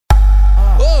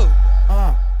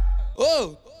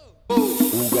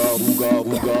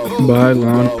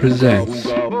BAILON presents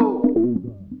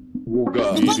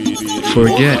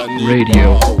Forget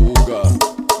Radio.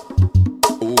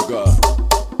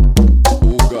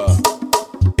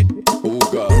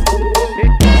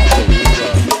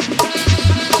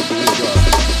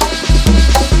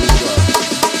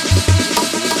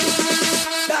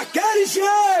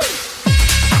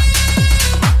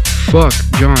 Fuck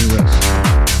genres.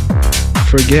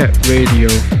 Forget Radio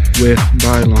with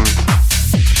BAILON.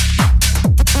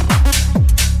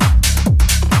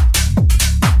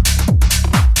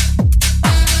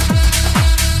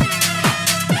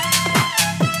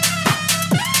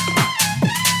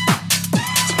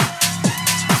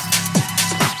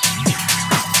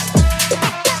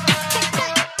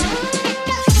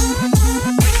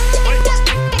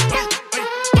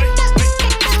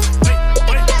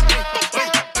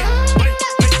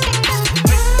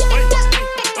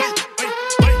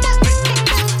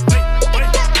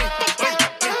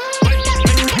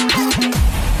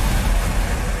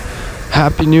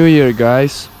 Happy New Year,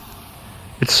 guys.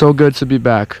 It's so good to be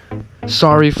back.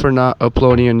 Sorry for not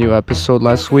uploading a new episode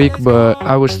last week, but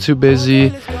I was too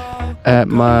busy at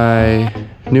my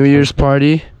New Year's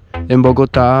party in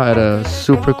Bogota at a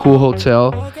super cool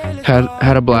hotel.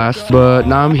 Had a blast. But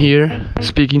now I'm here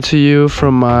speaking to you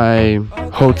from my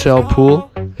hotel pool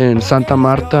in Santa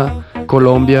Marta,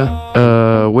 Colombia.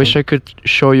 Wish I could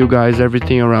show you guys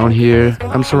everything around here.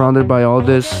 I'm surrounded by all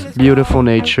this beautiful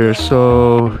nature,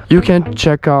 so you can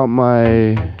check out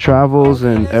my travels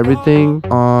and everything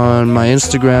on my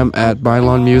Instagram at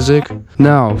BAILON Music.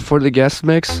 Now, for the guest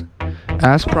mix,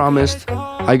 as promised,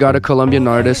 I got a Colombian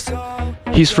artist.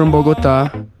 He's from Bogota.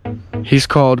 He's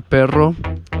called PERRO,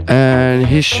 and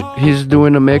he's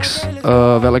doing a mix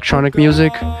of electronic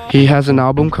music. He has an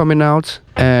album coming out,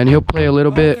 and he'll play a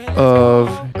little bit of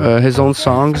his own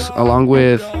songs along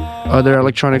with other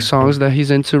electronic songs that he's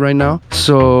into right now.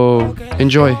 So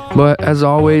enjoy. But as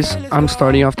always, I'm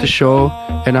starting off the show,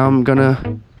 and I'm gonna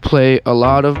play a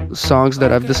lot of songs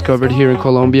that I've discovered here in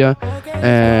Colombia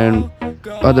and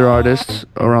other artists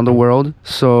around the world.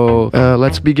 So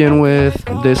let's begin with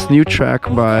this new track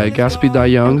by Gaspi Da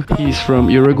Young. He's from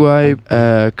Uruguay,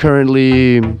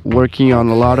 currently working on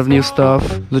a lot of new stuff.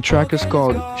 The track is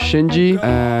called Shinji,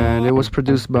 and it was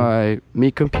produced by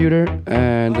Me Computer,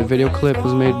 and the video clip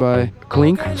was made by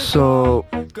Clink. So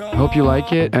hope you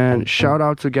like it, and shout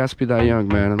out to Gaspi Da Young,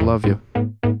 man. I love you.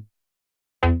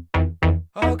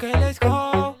 Okay, let's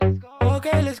go.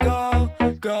 Okay, let's go.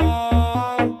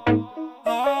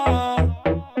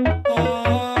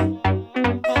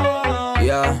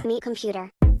 Me Computer.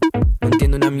 No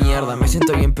entiendo una mierda, me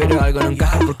siento bien pero algo no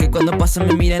encaja. Porque cuando pasan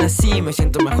me miran así, me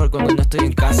siento mejor cuando no estoy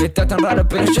en casa. Está tan raro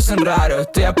pero yo soy raro,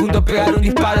 estoy a punto de pegar un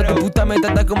disparo. Tu puta me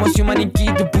trata como si un maniquí,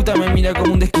 tu puta me mira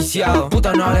como un desquiciado.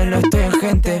 Puta no hables, no estoy en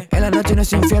gente, en la noche no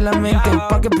se enfía la mente.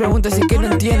 Pa' que preguntes si es que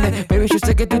no entiendes, baby yo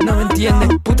sé que tú no me entiendes.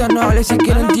 Puta no hables si es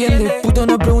que no entiendes, puto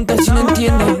no preguntas si no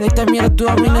entiendes. De esta mierda tú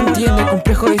a mí no entiendes,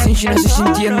 complejo de Shinji no sé si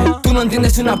entiendes. Tú no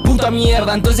entiendes una puta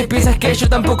mierda, entonces piensas que yo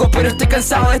tampoco, pero estoy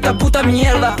cansado de esta puta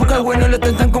mierda. Porque al bueno lo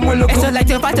tratan como el loco. Esos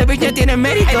likes en falta, bitch, ya tienen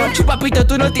mérito. Chupapito,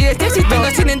 tú no tienes éxito. Vengo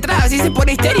sin entradas y se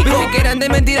pone histérico. Dice que eran de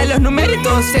mentira los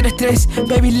numéritos. Cero estrés,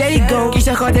 baby, let it go.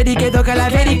 Quise joder y quedó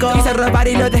calavérico. Quise robar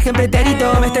y lo dejé en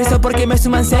pretérito. Me estreso porque me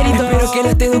suman ceritos. Espero que lo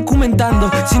esté documentando.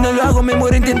 Si no lo hago me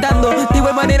muero intentando. De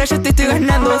igual manera yo te estoy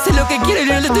ganando. Sé lo que quiero y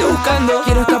yo lo estoy buscando.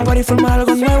 Quiero escapar y formar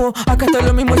algo nuevo. Acá está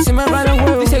lo mismo y se me van los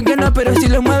huevos. Dicen que no, pero si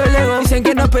lo mueve el ego. Dicen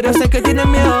que no, pero sé que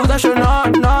tienen miedo. Puta, yo no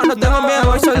tengo miedo.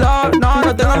 Voy solo,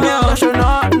 no tengo miedo. Puta, yo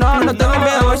no tengo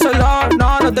miedo. Voy solo,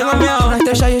 no tengo miedo. Una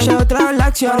estrella y ella otra en la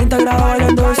acción. 40 grados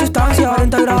bailando de sustancia.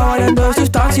 40 grados bailando de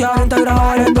sustancia. 40 grados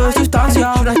bailando de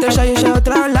sustancia. Una estrella y ella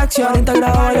otra en la acción. 40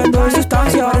 grados bailando de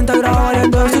sustancia. 40 grados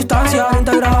bailando de sustancia.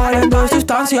 40 grados bailando de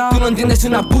sustancia. Tú no entiendes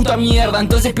una puta mierda,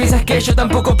 entonces piensas que yo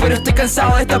tampoco, pero estoy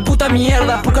cansado de esta puta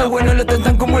mierda. Porque al bueno lo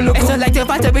tratan como el loco. Esos likes en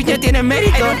falta, bitch, ya tienen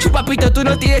mérito. Chupapito, tú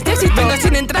no tienes éxito. Vengo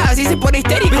sin entradas y se pone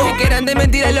histérico. Dice que eran de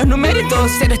mentira los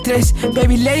numéritos. Cero estrés,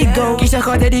 baby, let it go. Quise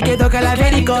joder y quedó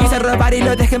calavérico. Quise robar y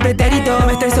lo dejé en pretérito.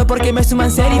 Me estreso porque me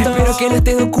suman ceritos. Espero que lo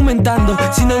esté documentando.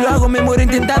 Si no lo hago me muero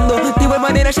intentando. De igual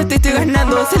manera yo te estoy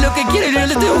ganando. Sé lo que quiero y yo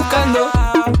lo estoy buscando.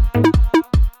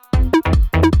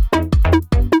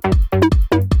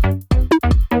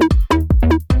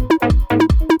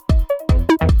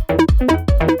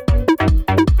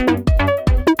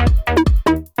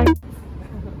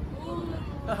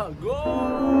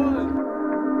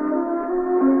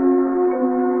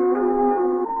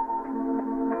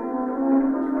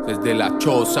 Desde la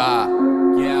choza,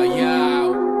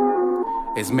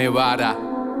 es Mevara.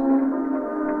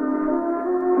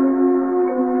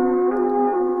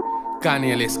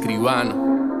 Cani el escribano.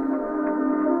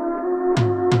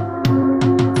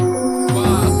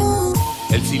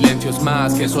 El silencio es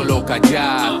más que solo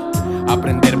callar.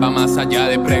 Aprender va más allá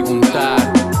de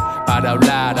preguntar. Para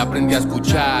hablar aprendí a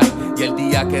escuchar. Y el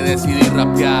día que decidí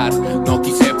rapear no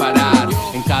quise parar.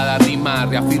 En cada rima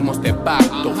reafirmo este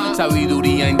pacto.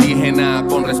 Sabiduría indígena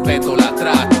con respeto la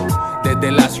trato.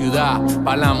 Desde la ciudad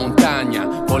pa' la montaña,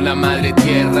 con la madre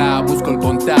tierra busco el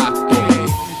contacto.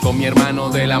 Con mi hermano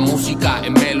de la música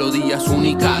en melodías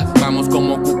únicas. Vamos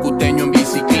como cucuteño en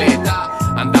bicicleta,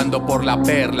 andando por la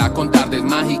perla con tardes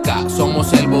mágicas.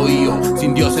 Somos el bohío,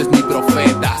 sin dioses ni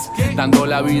profetas. Dando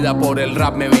la vida por el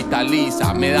rap me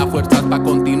vitaliza. Me da fuerzas pa'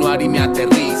 continuar y me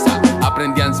aterriza.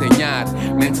 Aprendí a enseñar,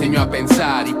 me enseñó a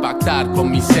pensar y pactar con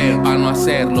mi ser pa' no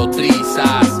hacerlo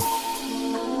trizas.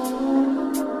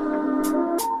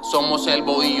 Somos el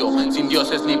bohío, sin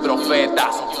dioses ni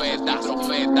profetas.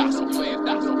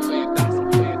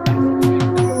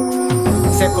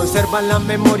 Se conserva la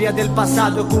memoria del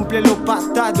pasado, cumple lo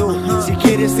pactado. Si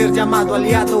quieres ser llamado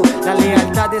aliado, la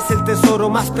lealtad es el tesoro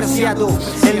más preciado.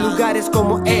 En lugares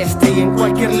como este y en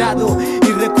cualquier lado,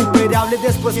 irrecuperable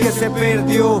después que se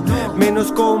perdió.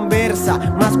 Menos conversa,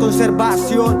 más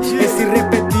conservación. Es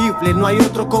irrepetible, no hay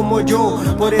otro como yo.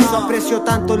 Por eso aprecio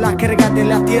tanto la carga de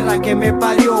la tierra que me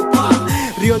parió.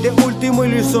 Río de último y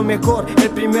lo hizo mejor. El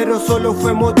primero solo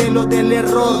fue modelo del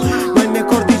error. No hay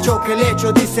mejor dicho que el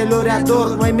hecho, dice el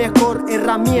orador. No hay mejor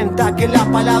herramienta que la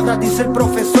palabra, dice el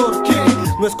profesor. Que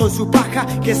no es con su paja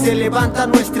que se levanta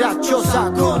nuestra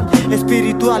choza. Con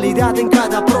espiritualidad en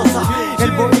cada prosa. El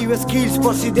bohío skills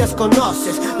por si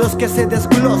desconoces. Los que se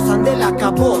desglosan del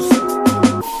acabose.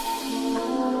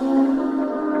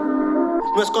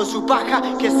 No es con su paja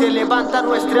que se levanta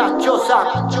nuestra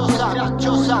choza.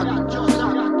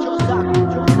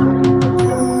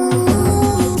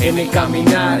 En el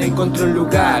caminar encontré un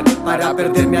lugar para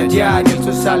perderme allá y el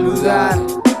sol saludar.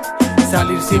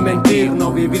 Salir sin mentir,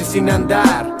 no vivir sin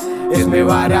andar. Es mi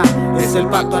vara, es el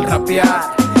pacto al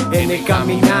rapear. En el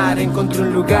caminar encontré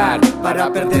un lugar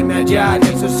para perderme allá y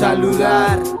el sol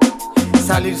saludar.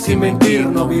 Salir sin mentir,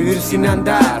 no vivir sin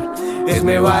andar. Es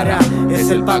mi vara, es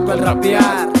el pacto al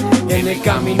rapear. En el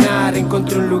caminar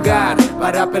encontré un lugar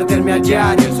para perderme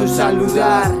allá y el sol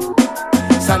saludar.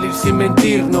 Salir sin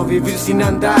mentir, no vivir sin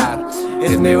andar.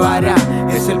 Es mi vara,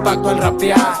 es el pacto al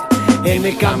rapear. En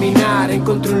el caminar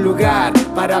encontré un lugar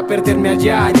para perderme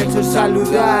allá y el sol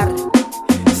saludar.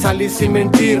 Salir sin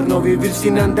mentir, no vivir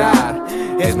sin andar.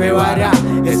 Es mi vara,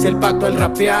 es el pacto al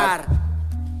rapear.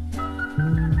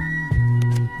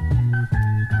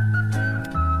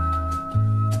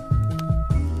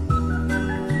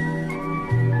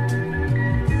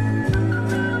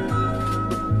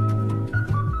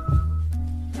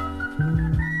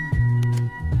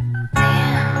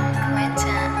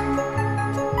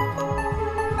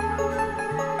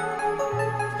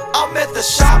 I'm at the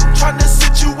shop trying to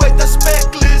situate the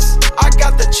spec list. I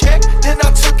got the check, then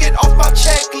I took it off my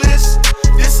checklist.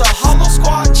 This a hollow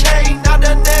squad chain, not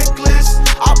a necklace.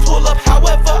 I pull up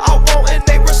however I want and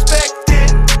they respect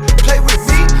it. Play with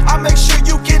me, I make sure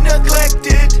you get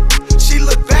neglected. She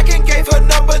looked back and gave her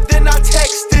number, then I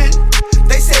texted.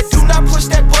 They said do not push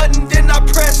that button, then I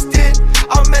pressed it.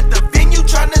 I'm at the venue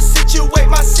trying to situate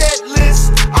my set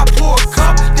list. I pour a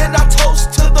cup, then I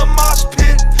toast to the mosh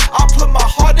pit. I put my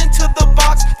heart into the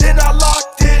box, then I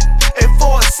locked it. And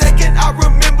for a second I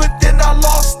remembered, then I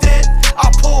lost it. I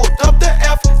pulled up the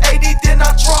F80, then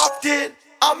I dropped it.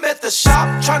 I'm at the shop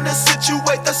trying to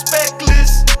situate the spec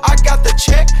list. I got the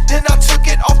check, then I took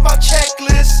it off my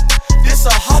checklist. This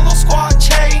a hollow squad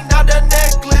chain, not a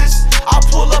necklace. I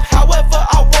pull up however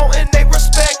I want and they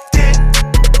respect it.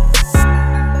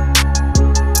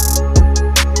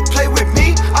 Play with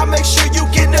me, I make sure you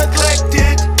get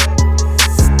neglected.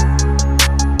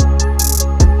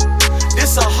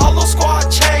 It's a hollow squad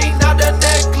chain, not a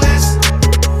necklace.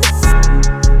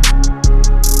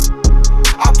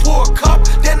 I pour a cup,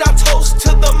 then I toast to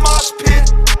the mosh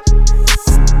pit.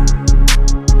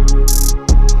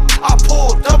 I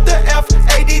pulled up the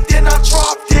F80, then I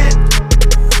dropped it.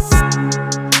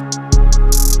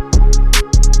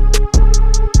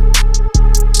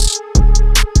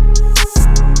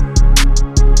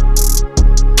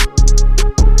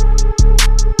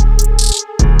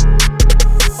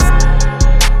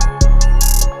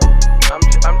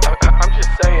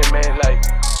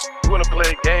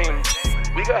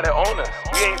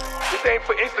 This ain't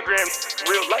for Instagram,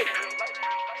 real life.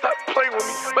 Stop playing with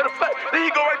me. Matter of fact, there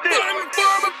you go right there.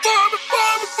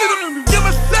 Give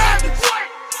a savage.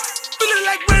 Feeling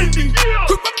like Randy.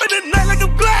 Creep up in the night like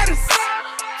I'm Gladys.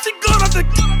 She gone off the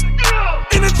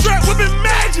in the trap whipping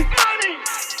magic.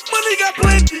 Money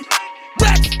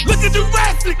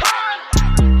Jurassic.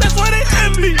 That's why they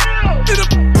envy. Did a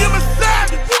give a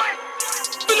savage.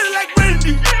 Feeling like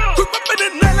Randy. Quick up in the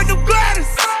night like I'm Gladys.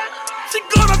 She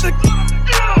gone off the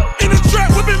in the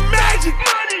trap whipping magic.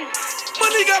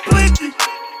 Money got plenty.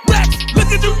 Racks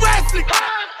looking Jurassic.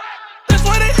 That's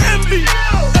why they envy.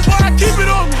 That's why I keep it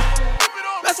on me.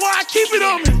 That's why I keep it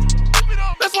on me.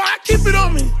 That's why I keep it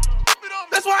on me.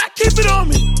 That's why I keep it on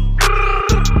me.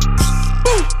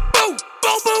 Boo, boo,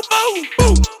 boo, boo, boo,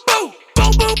 boo, boo,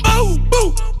 boo, boo, boo,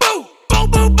 boo, boo, boo,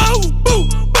 boo, boo, boo, boo,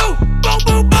 boo,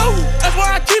 boo, boo. That's why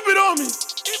I keep it on me.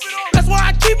 That's why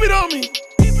I keep it on me.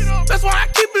 That's why I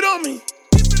keep it on me.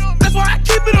 That's why I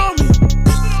keep it on me.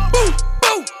 Boo,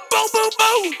 boo, boo, boo,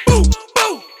 boo, boo,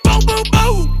 boo, boo, boo, boo,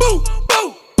 boo, boo, boo,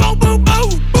 boo, boo,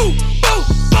 boo, boo,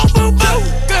 boo, boo.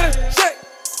 Gotta check.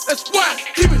 That's why I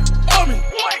keep it on me.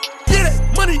 Get that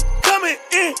money coming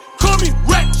in. Call me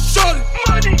Rat Shorty.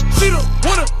 She don't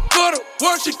wanna go to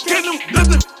work. She can't do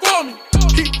nothing for me.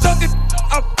 Keep talking.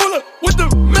 I pull up with the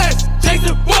mask.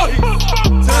 Chasing for me.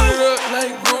 Turn it up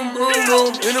like boom, boom,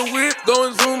 boom. In a whip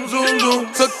going zoom, zoom,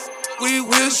 zoom. Suck, we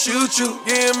will shoot you.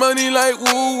 Getting money like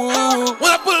woo, woo.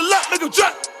 When I pull it up, make 'em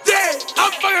drop dead.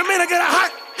 I'm fucking man, I got a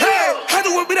hot head. Had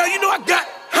to whip it out, you know I got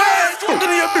head. Look at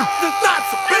your bitch, the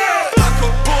thoughts are bad. I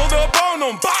could pull up on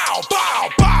them, bow, bow,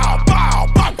 bow, bow,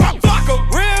 bow, bow. Fuck a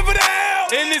Riverdale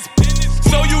in this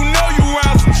so you know you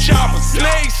around some shoppers.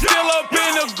 Snakes still up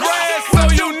in the grass, so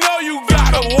you know you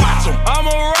gotta watch them.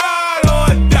 I'ma ride or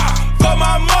die for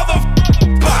my mother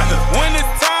partner. When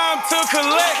it's time to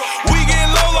collect, we get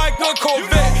low like a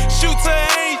Corvette. Shoot to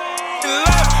aim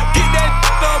left, get that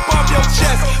up off your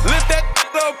chest, lift that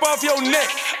up off your neck.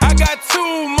 I got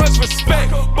too much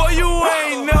respect, boy, you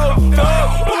ain't no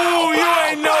thug. Ooh, you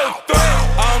ain't no threat.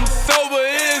 I'm sober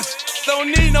as don't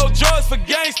need no drugs for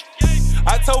gangsta.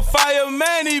 I told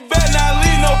Fireman he better not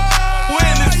leave no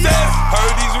witnesses.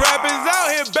 Heard these rappers out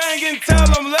here banging, tell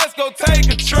them let's go take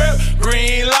a trip.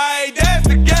 Green light, that's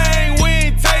the gang, we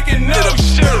ain't taking no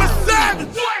shit. I'm a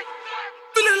savage,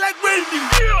 feeling like Randy.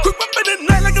 Quick up in the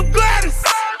night like I'm Gladys.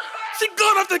 She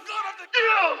gone off the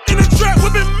in the trap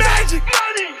whipping magic.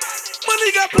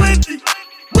 Money got plenty.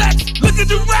 Racks looking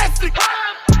Jurassic.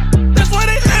 That's why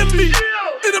they envy.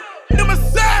 I'm a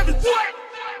savage.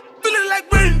 Feeling like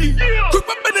Randy. Quick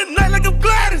up in the night like I'm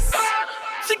Gladys.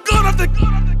 She gone off the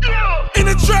in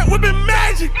the trap whipping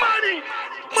magic.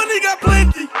 Money got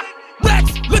plenty.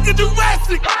 Racks looking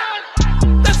Jurassic.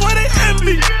 That's why they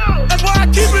envy. That's why I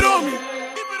keep it on me.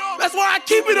 That's why I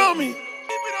keep it on me.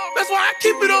 That's why I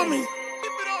keep it on me.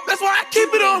 That's why I keep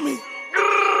it on me.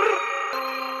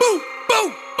 Boo,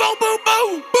 boo, boo, boo,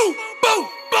 boo, boo, boo,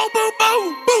 boo, boo, boo,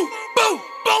 boo, boo,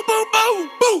 boo, boo, boo, boo,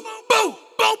 boo,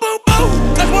 boo, boo, boo.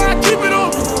 That's why I keep it on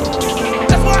me.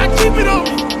 That's why I keep it on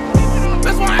me.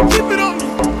 That's why I keep it on me.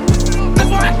 That's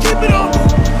why I keep it on me.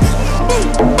 Boo,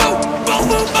 boo, boo,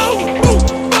 boo, boo, boo,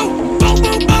 boo, boo, boo,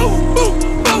 boo, boo, boo, boo,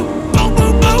 boo,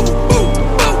 boo, boo,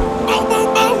 boo, boo,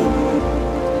 boo.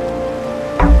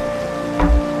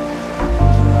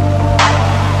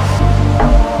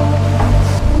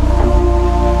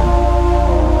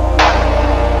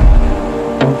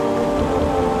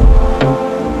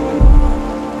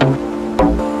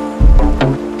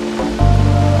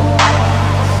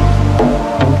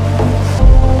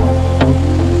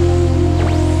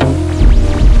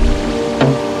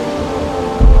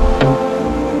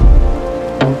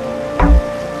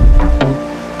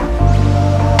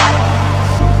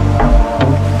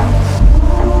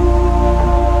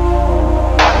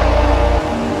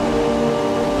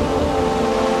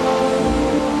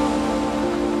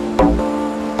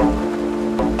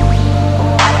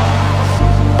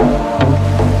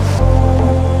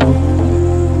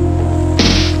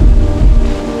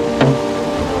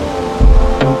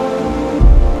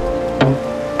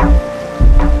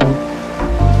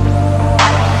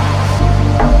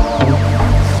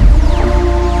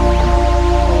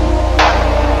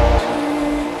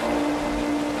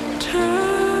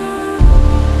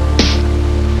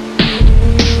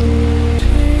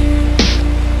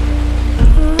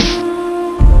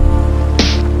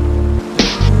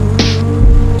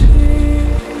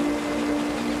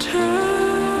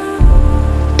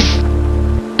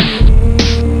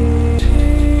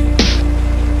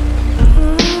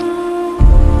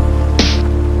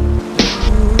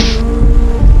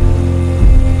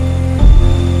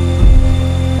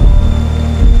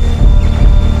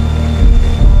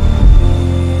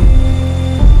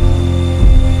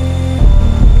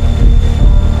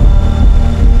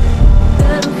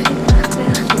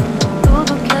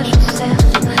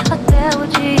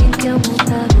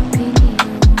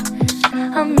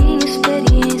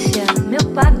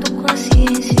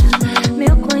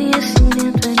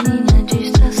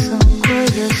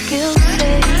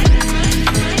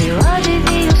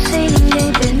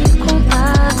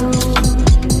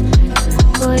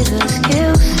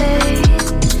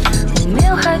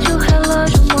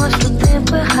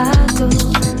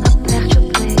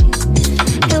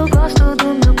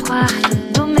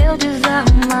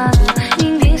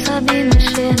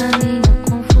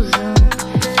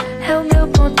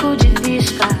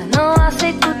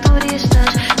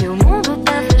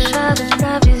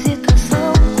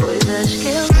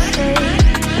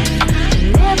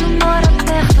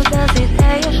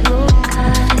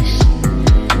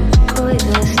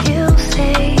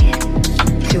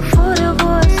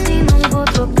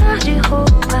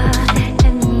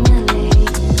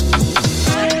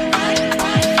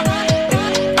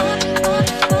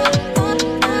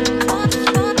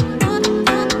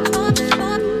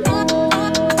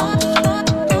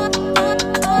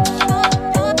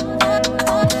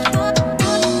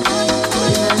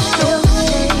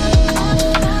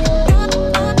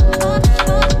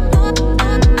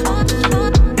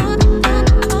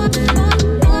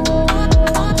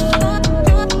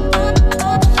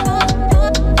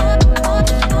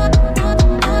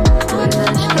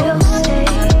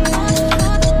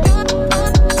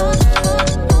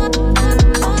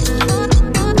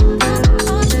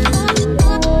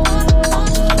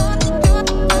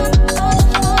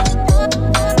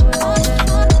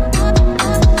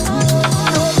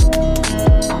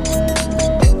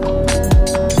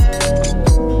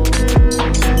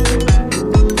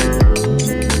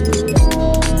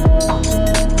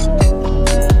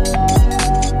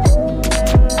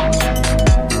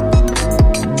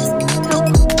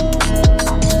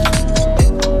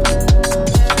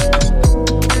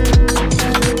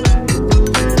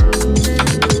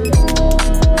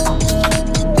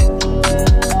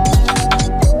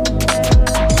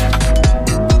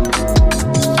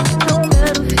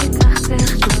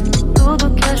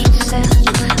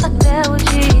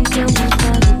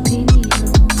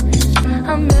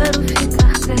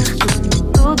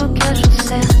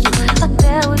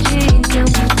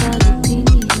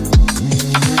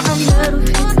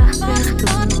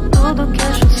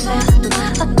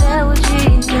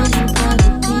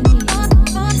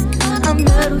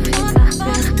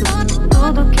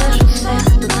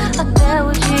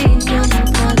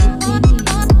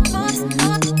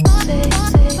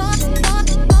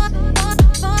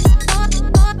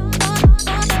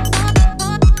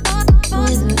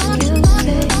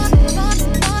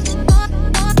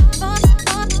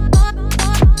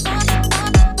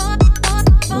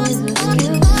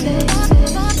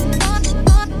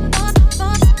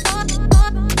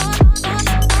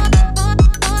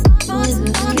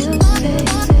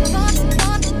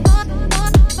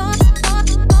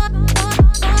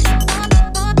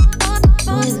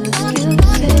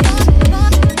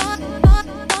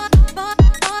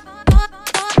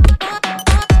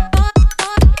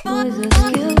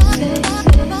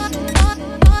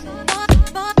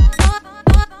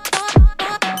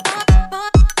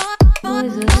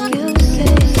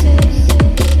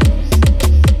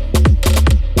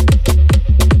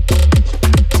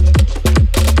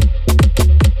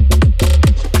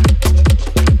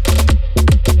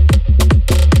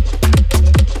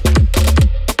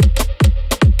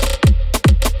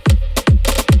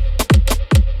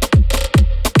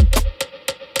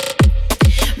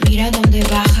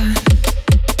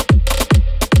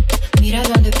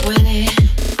 Mira donde puede.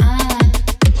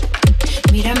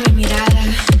 Mira mi mirada.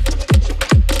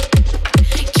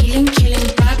 Killing,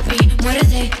 killing, papi,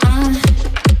 muerde.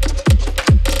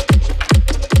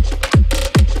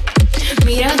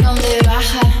 Mira donde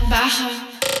baja, baja.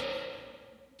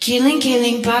 Killing,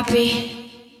 killing, papi.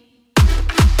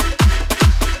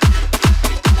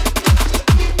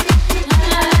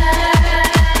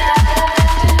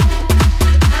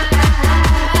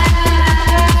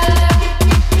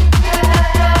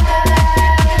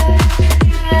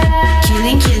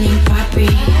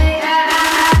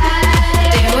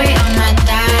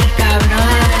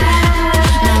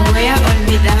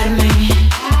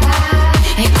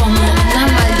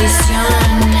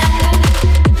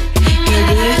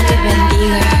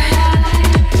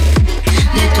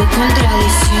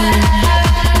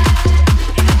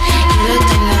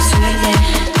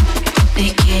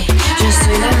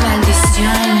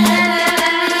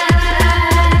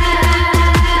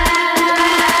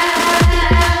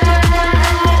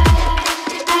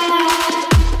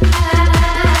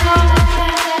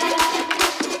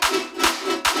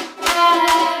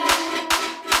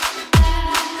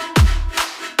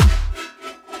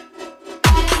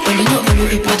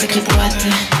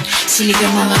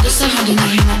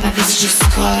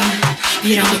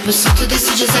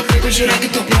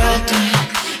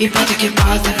 E bota que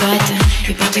bota, bota.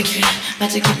 E bota que,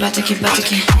 bota que, bota que, bota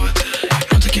que.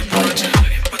 Bota que bota.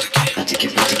 Bota que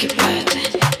bota que bota.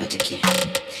 Bota que.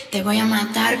 Te voy a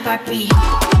matar, papi.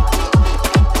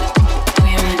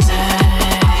 Voy a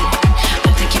matar.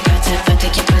 Bota que bota, bota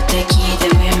que bota aquí. Te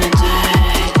voy a matar.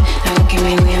 Hago que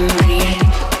me voy a morir.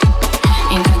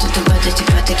 Enquanto tu bota, te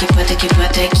bota que bota que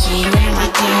bota aquí. Voy a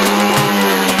matar.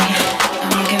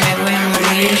 Hago que me voy a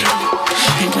morir.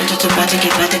 Enquanto tu bate que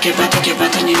bate que bate que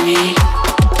bate em mim.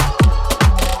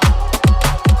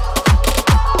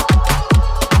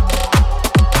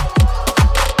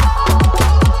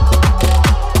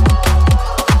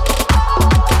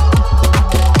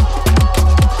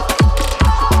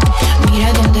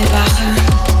 Mira donde baja.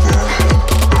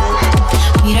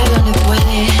 Mira donde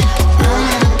puede.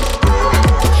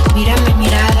 Mira mi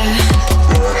mirada.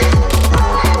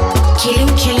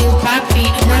 Killing, killing,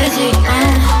 papi. Muerde.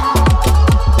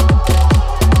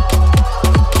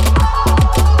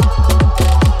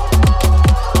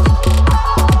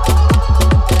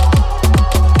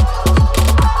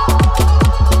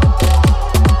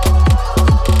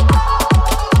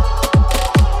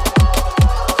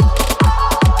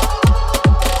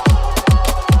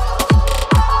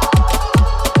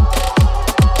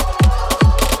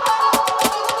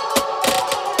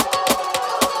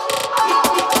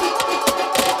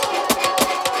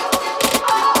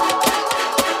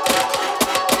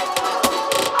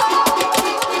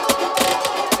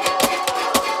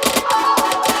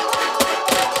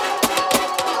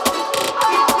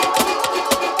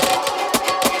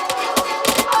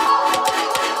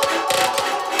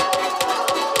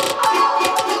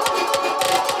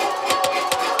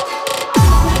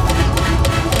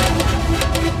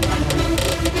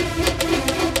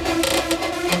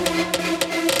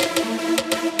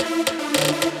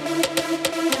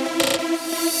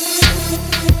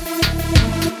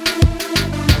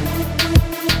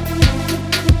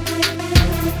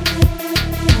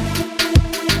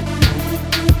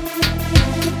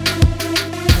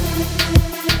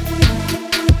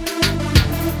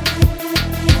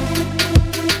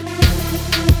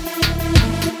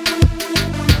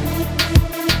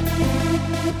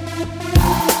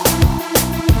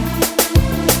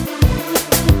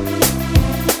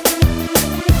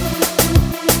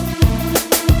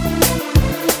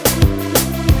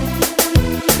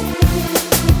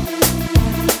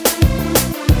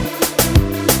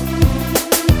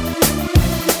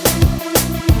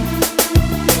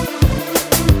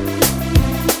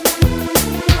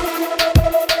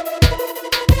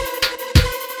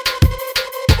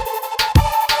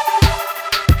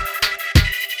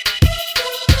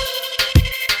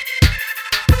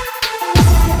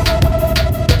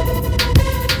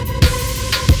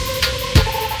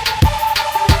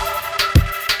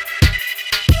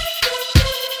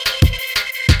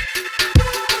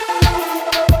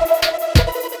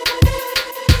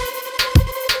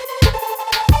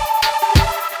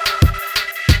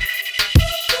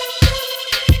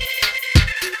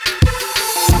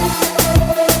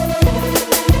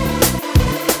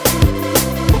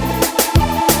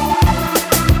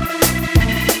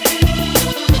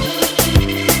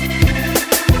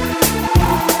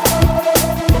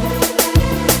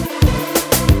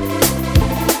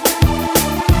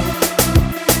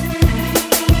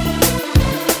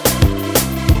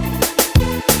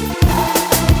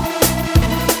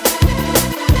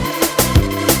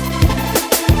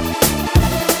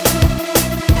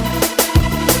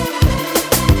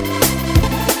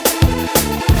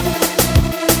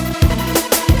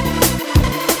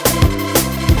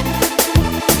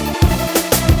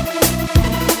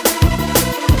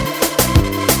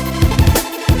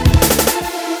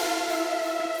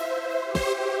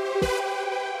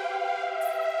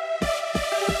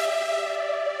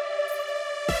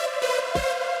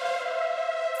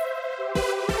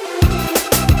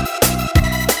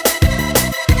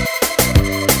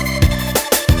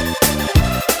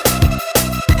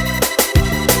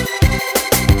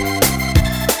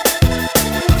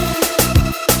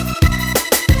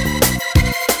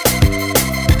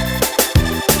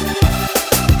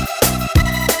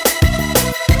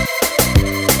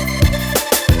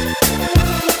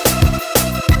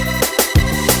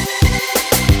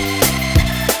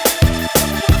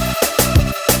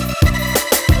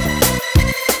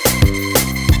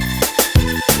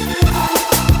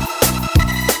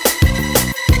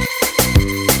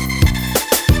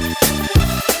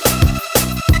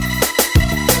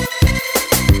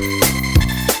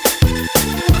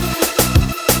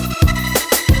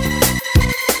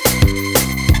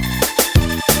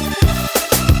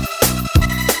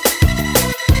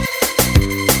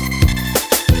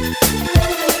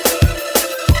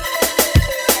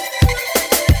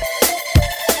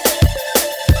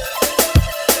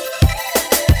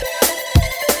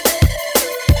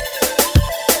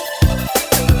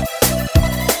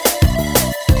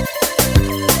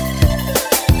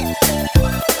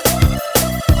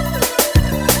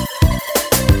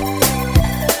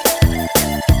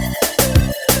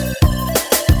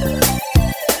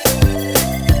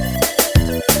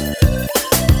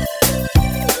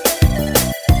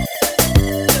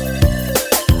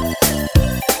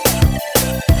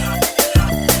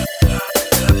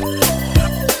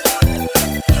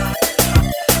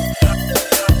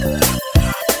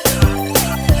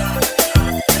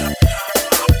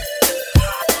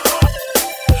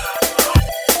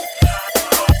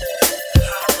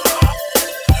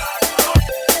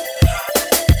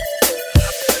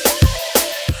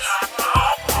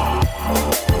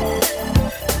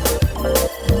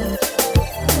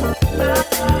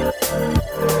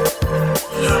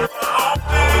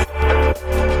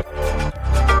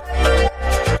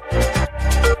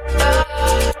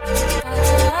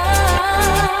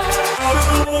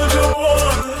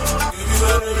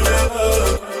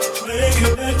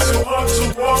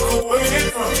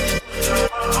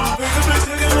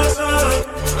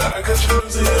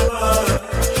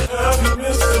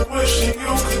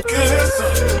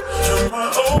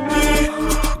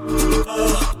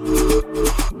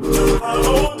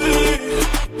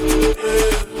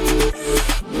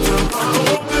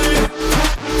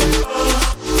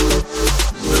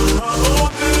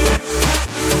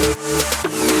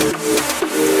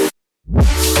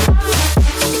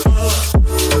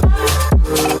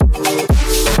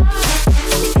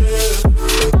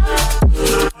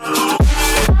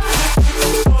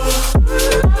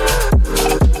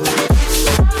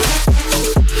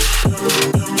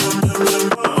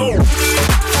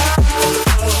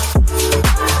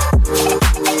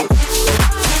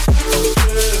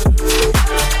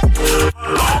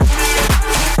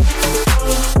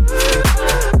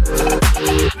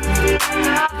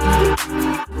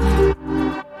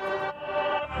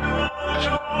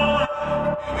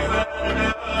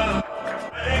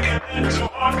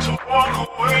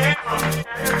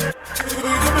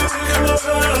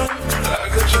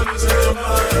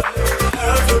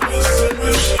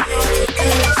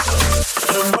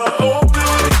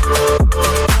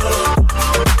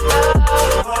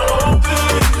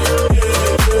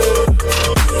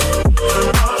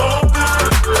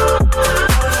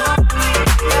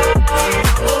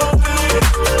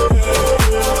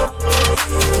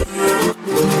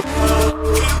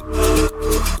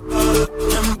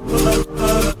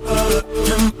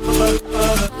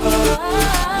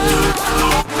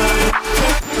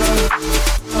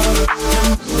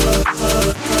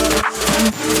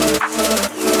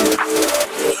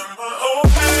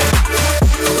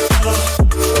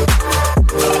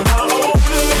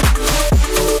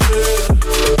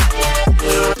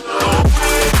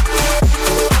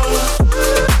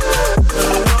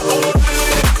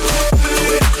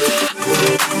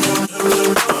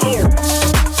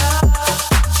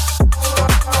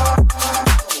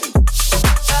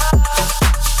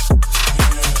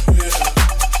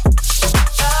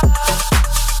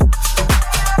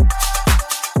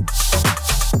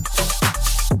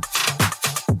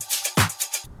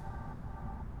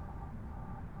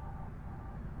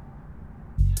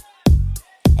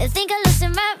 I think I lost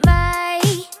in my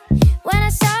mind when I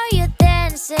saw you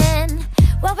dancing.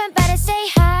 Walking by to say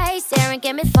hi, staring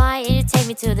at me fine, and you take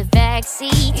me to the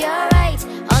backseat. You're right,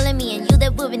 only me and you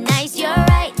that would be nice. You're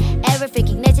right, every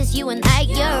freaking night just you and I.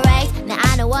 You're right, now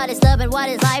I know what is love and what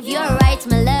is life. You're right,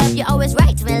 my love, you're always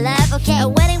right, my love. Okay,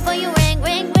 I'm waiting for you, ring,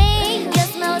 ring, ring. You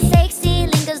smell sexy,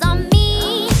 lingers on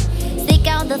me. Stick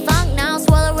out the thong now,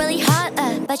 swallow really hard,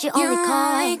 but you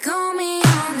only call me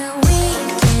on the weekend.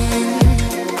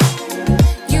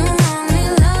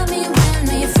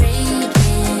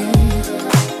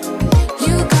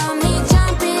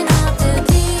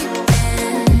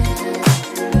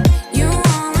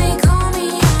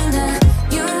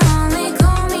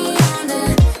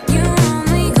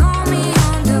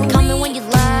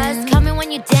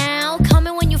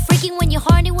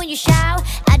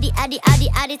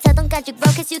 I don't got you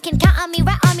broke, cause you can count on me,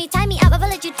 right on me, tie me up, I'll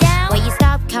let you down. Why you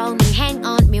stop, call me, hang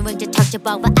on, me ring to talk to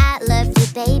about, but I love you,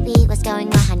 baby. What's going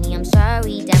on, honey? I'm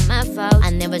sorry, that's my fault. I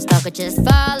never stalk, I just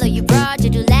follow you, brought you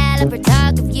to let up or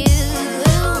talk of you.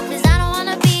 Cause I don't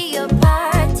wanna be your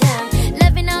part-time,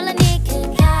 loving all I need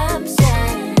can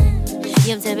caption.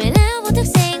 You've to be now, what to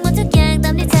sing, what to gang,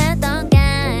 damn, it's a don't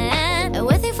get. I'm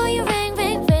waiting for you, ring,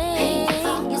 ring, ring.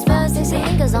 You spell sexy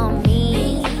fingers on me.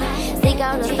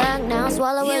 Out of luck now,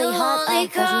 swallow really hard. You only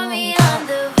call me on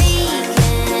the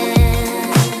weekend.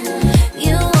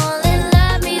 You only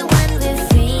love me when we're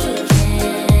freaking.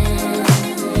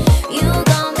 You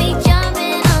got me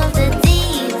jumping off the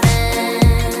deep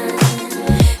end.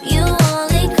 You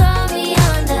only call me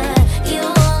on the. You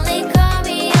only call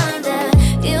me on the.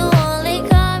 You only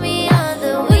call me on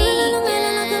the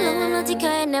weekend.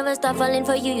 I never stop falling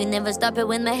for you. You never stop it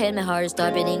when my head, my heart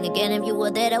start beating again. If you were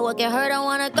there, I would get hurt. I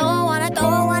wanna go, I wanna go,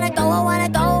 I wanna go, I wanna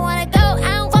go, I wanna go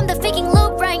out from the freaking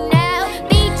loop right now.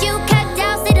 Beat you, cut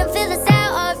down, sit and feel the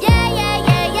sound of yeah, yeah,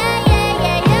 yeah, yeah, yeah,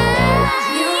 yeah, yeah.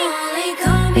 You only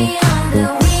call me on the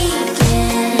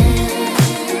weekend.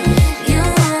 You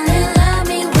only love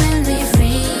me when we're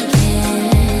freaking.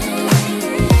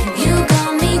 You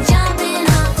got me jumping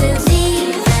off the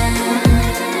deep end.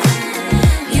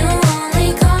 You only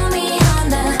call me on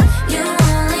the. You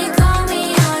only call me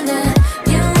on the.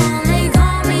 You only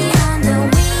call me on the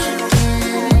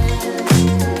weekend.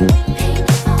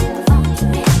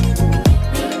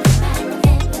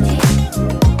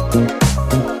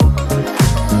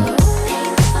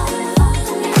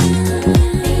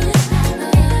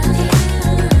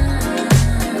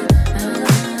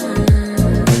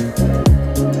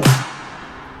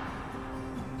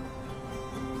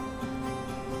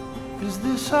 Is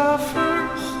this our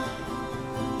first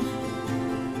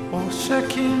or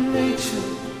second nature?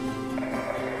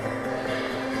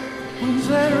 When's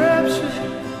that rapture?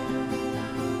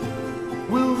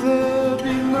 Will there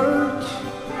be merch?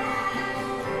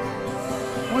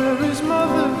 Where is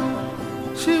mother?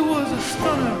 She was a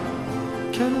stunner.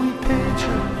 Can we page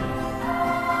her?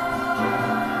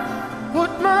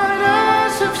 What might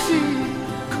eyes have seen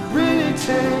could really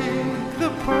take the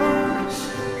purse?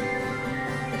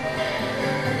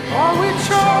 Are we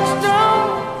charged down,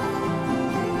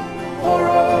 or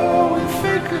are we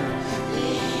fakers?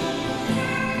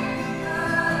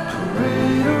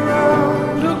 Parade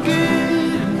around or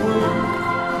get in work,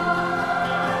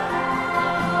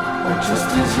 or just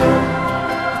dessert?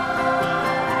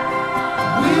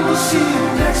 We will see you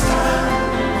next time.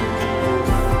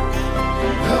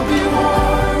 There'll be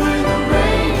war in the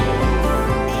rain,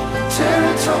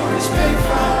 territories pay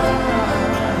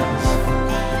fines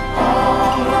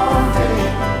all long day.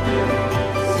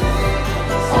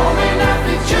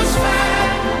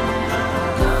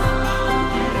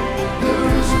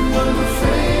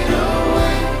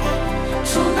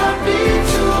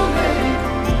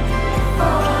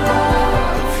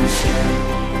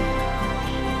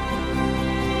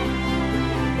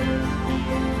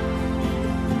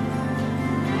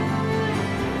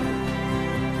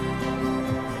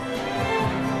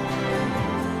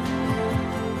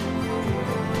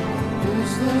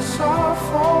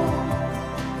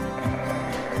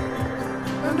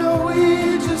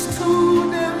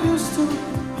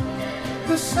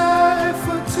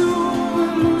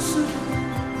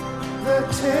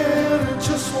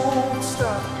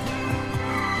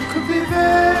 could be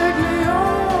vaguely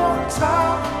on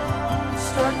top.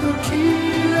 Strike the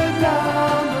key, let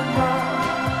down the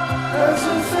knob. As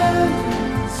if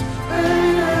endings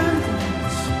ain't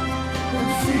endings,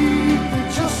 and feet that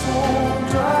just won't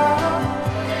drop.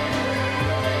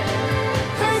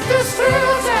 Ain't this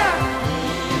real time?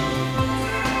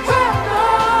 How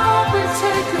long we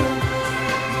taken?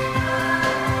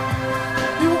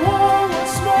 You want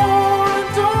what's more and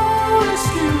don't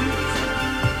excuse.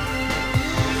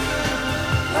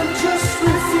 I'm just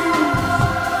with you.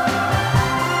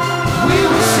 We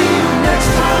will see you next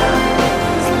time.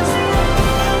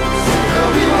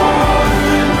 There'll be water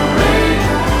in the rain.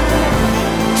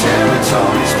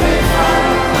 Territories pay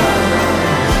fines.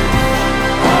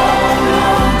 All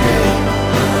long day.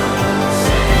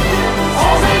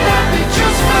 All may not be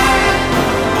just fine.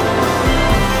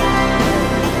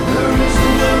 There is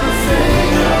another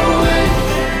fade away.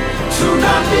 To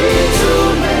not be too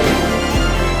late.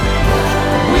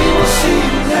 We will see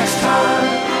you next time.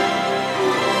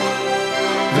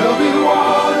 There'll be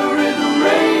water in the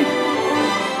rain.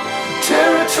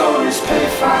 Territories pay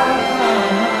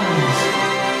fines.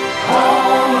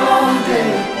 All long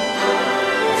day.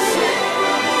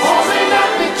 All may not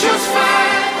be just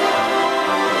fine.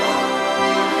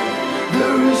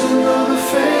 There is another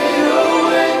fade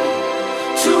away.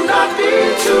 To not be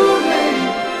too late.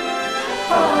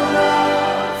 Our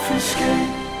life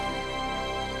escape.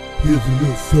 Here's a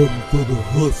little something for the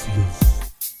hustlers.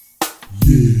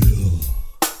 Yeah.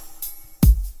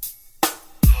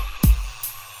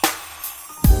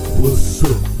 What's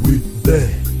up with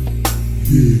that?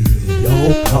 Yeah,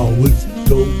 y'all cowards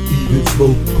don't even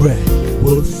smoke crack.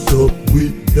 What's up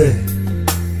with that?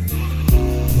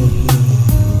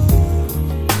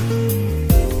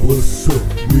 What's up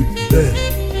with that?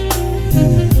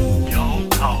 Yeah, y'all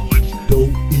cowards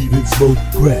don't even smoke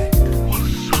crack.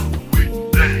 What's up with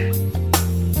that?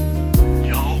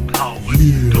 Y'all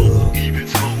cowards don't even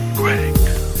smoke crack.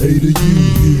 Hey to you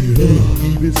here, don't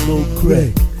even smoke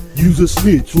crack. Use a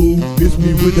snitch, fool, miss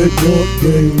me with that dark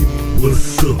game.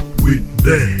 What's up with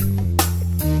that?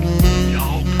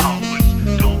 Y'all cowards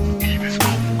don't even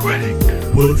smoke crack.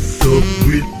 What's up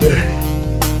with that?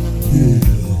 Yeah,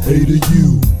 hey to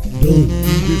you, don't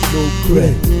even smoke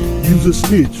crack. Use a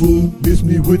snitch, fool, miss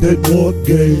me with that dark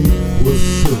game.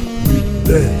 What's up with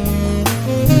that?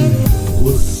 Yeah,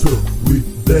 what's up with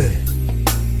that?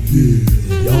 Yeah,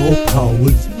 y'all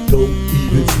cowards don't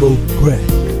even smoke crack.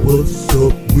 What's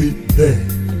up with that?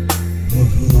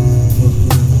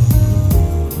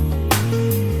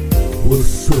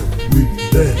 What's up with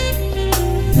that?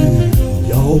 Yeah,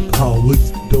 y'all cowards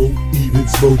don't even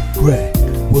smoke crack.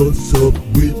 What's up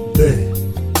with that?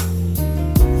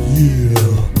 Yeah.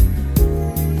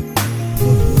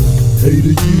 Hey to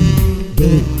you,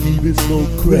 don't even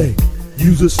smoke crack.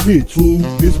 Use a snitch, fool,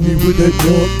 miss me with that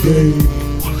dark game.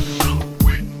 What's up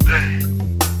with that?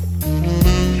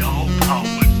 Y'all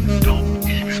cowards don't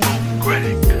even smoke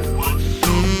crack. What's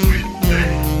up with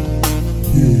that?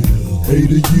 Yeah, hey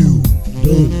to you,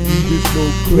 don't even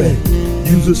smoke crack.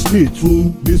 Use a snitch, fool,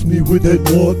 miss me with that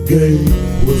dark game.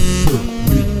 What's up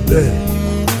with that?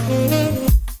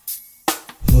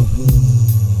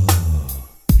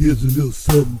 Here's a little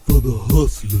something for the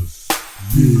hustlers.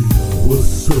 Yeah,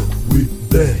 what's up with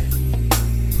that?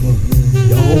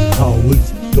 Y'all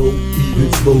cowards don't even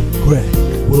smoke crack.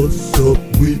 What's up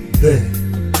with that?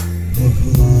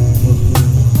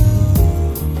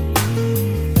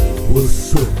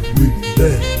 What's up with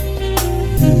that?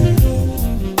 Yeah,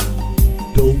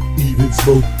 don't even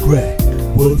smoke crack.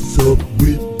 What's up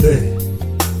with that?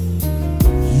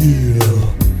 Yeah.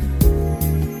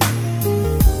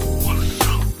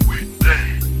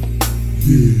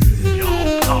 Yeah.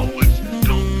 Y'all cowards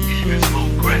don't even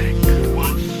smoke crack.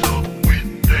 What's up with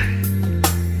that?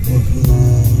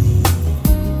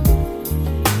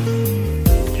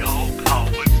 Y'all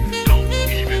cowards don't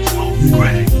even smoke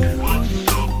crack. What's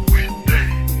up with that?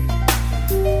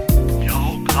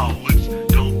 Y'all cowards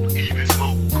don't even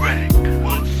smoke crack.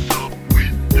 What's up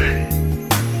with that?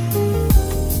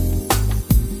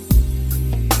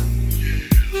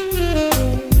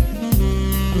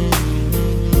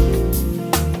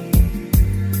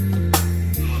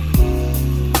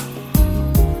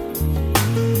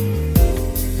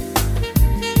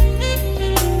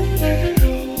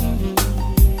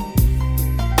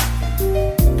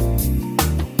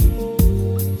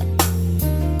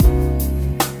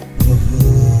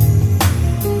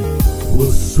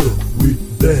 What's up with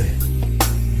that?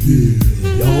 Yeah,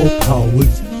 y'all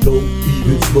cowards don't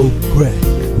even smoke crack.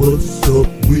 What's up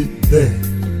with that?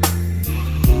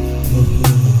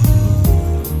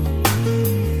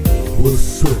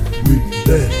 What's up with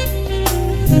that?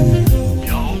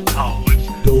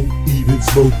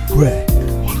 smoke crack.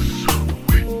 What's up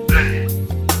with that?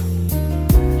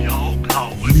 Y'all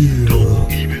cowards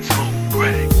don't even smoke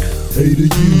crack. Hey to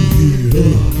you here,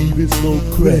 don't even smoke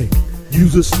crack.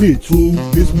 Use a snitch, fool,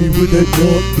 miss me with that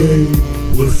dark game.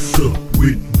 What's up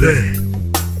with that?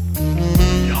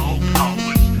 Y'all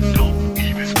cowards don't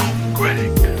even smoke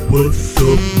crack. What's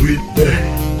up with that?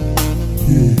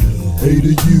 Yeah, hey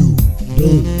to you,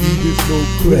 don't even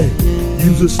smoke crack.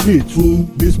 Use a snitch, fool,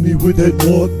 miss me with that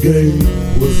dark game.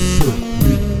 What's up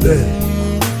with that?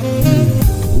 Yeah,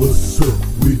 what's up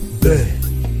with that?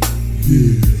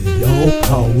 Yeah, y'all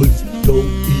cowards don't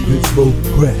even smoke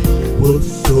crack.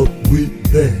 What's up with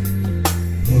that?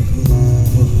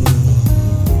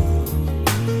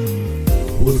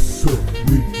 What's up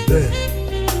with that?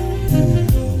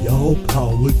 Yeah, y'all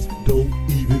cowards don't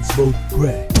even smoke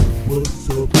crack. What's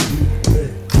up with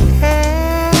that?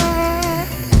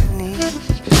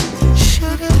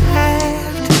 Shouldn't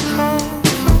have to come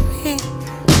for me.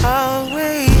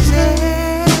 Always me.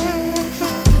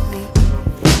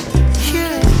 You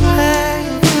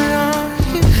lying on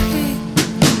your feet.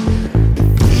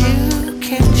 You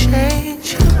can change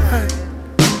your mind.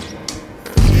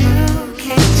 You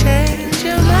can change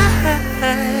your mind.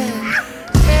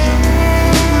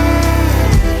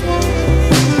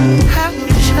 I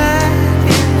wish I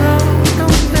didn't know no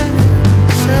better.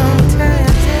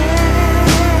 Sometimes you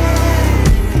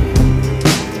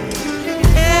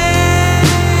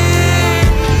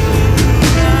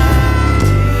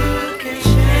can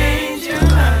change your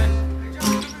mind.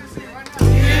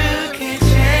 You can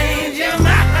change your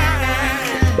mind.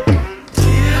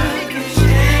 You can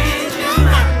change your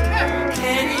mind.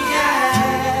 Can you?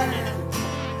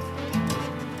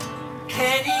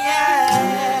 Can you?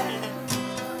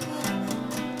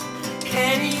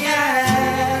 Can you?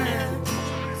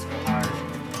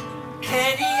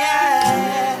 Can you?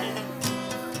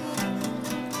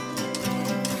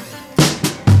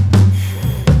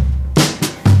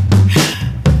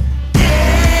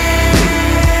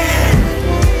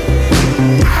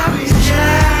 I wish I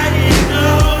didn't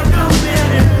know no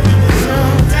better.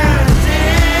 Sometimes you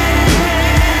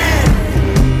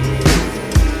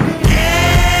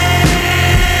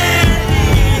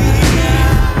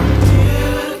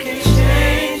can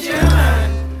change your mind.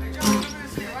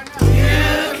 You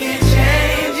can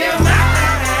change your mind.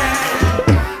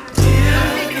 You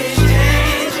can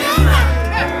change your mind.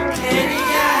 Can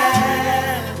you?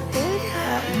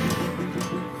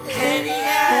 Can you?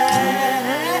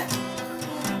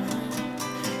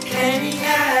 Can you?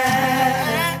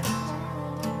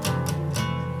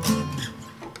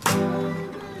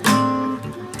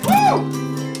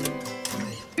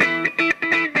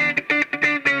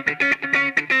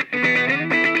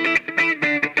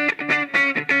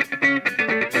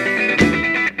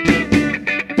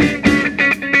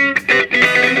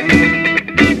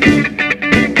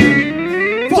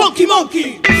 Funky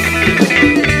Monkey.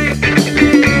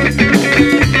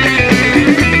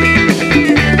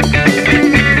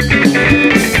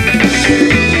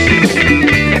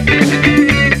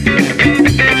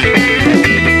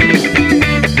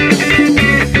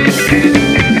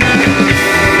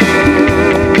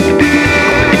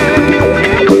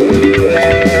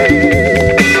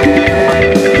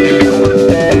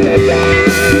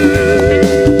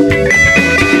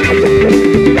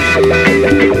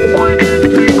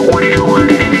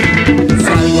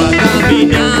 Salgo a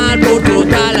caminar por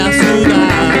toda la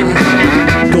ciudad.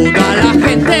 Toda la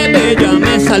gente bella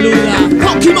me saluda.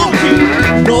 Funky Monkey.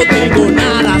 No tengo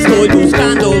nada, estoy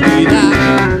buscando vida.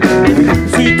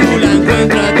 Si tú la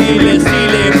encuentras, dile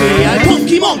que al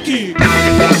Funky Monkey.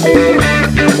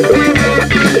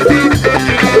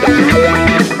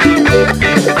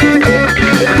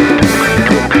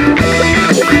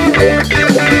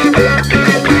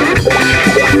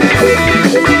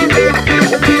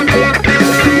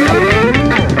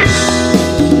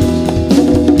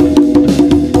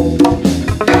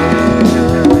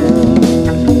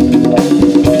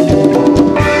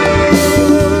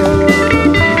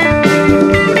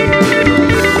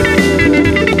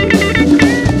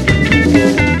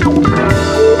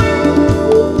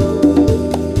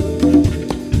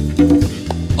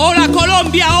 Hola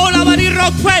Colombia, hola Bari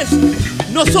Rock Fest.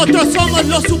 Nosotros somos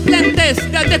los suplentes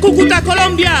desde Cúcuta,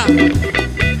 Colombia.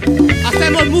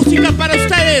 Hacemos música para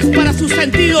ustedes, para sus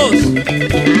sentidos.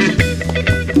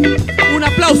 Un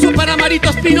aplauso para Marito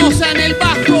Espinosa en el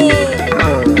bajo.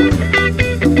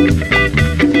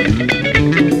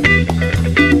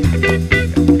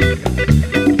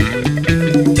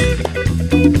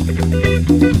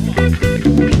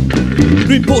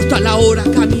 No importa la hora,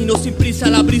 camino sin prisa,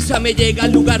 la brisa me llega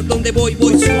al lugar donde voy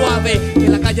suave. Que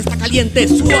la calle está caliente,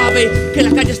 suave. Que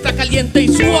la calle está caliente y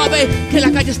suave. Que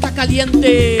la calle está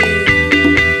caliente.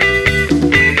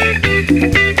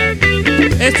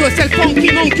 Esto es el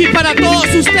Funky Monkey para todos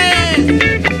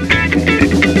ustedes.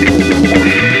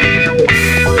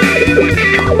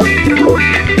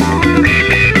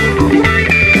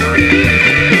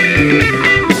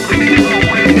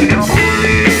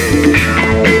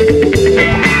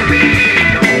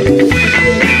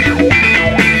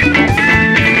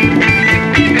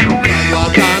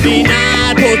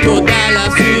 Toda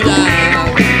la ciudad,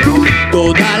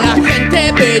 toda la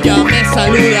gente bella me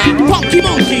saluda. Funky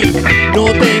Monkey, no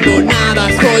tengo nada,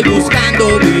 estoy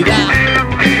buscando vida.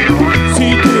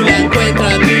 Si tú la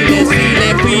encuentras, dile si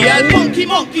le fui al Funky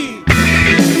Monkey.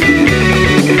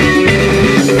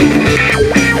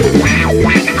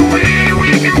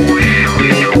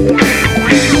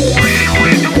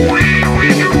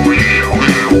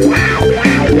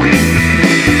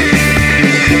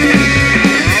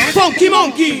 Funky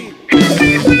Monkey.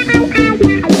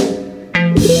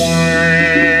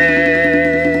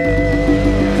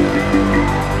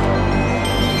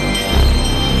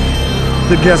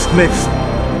 The guest mix.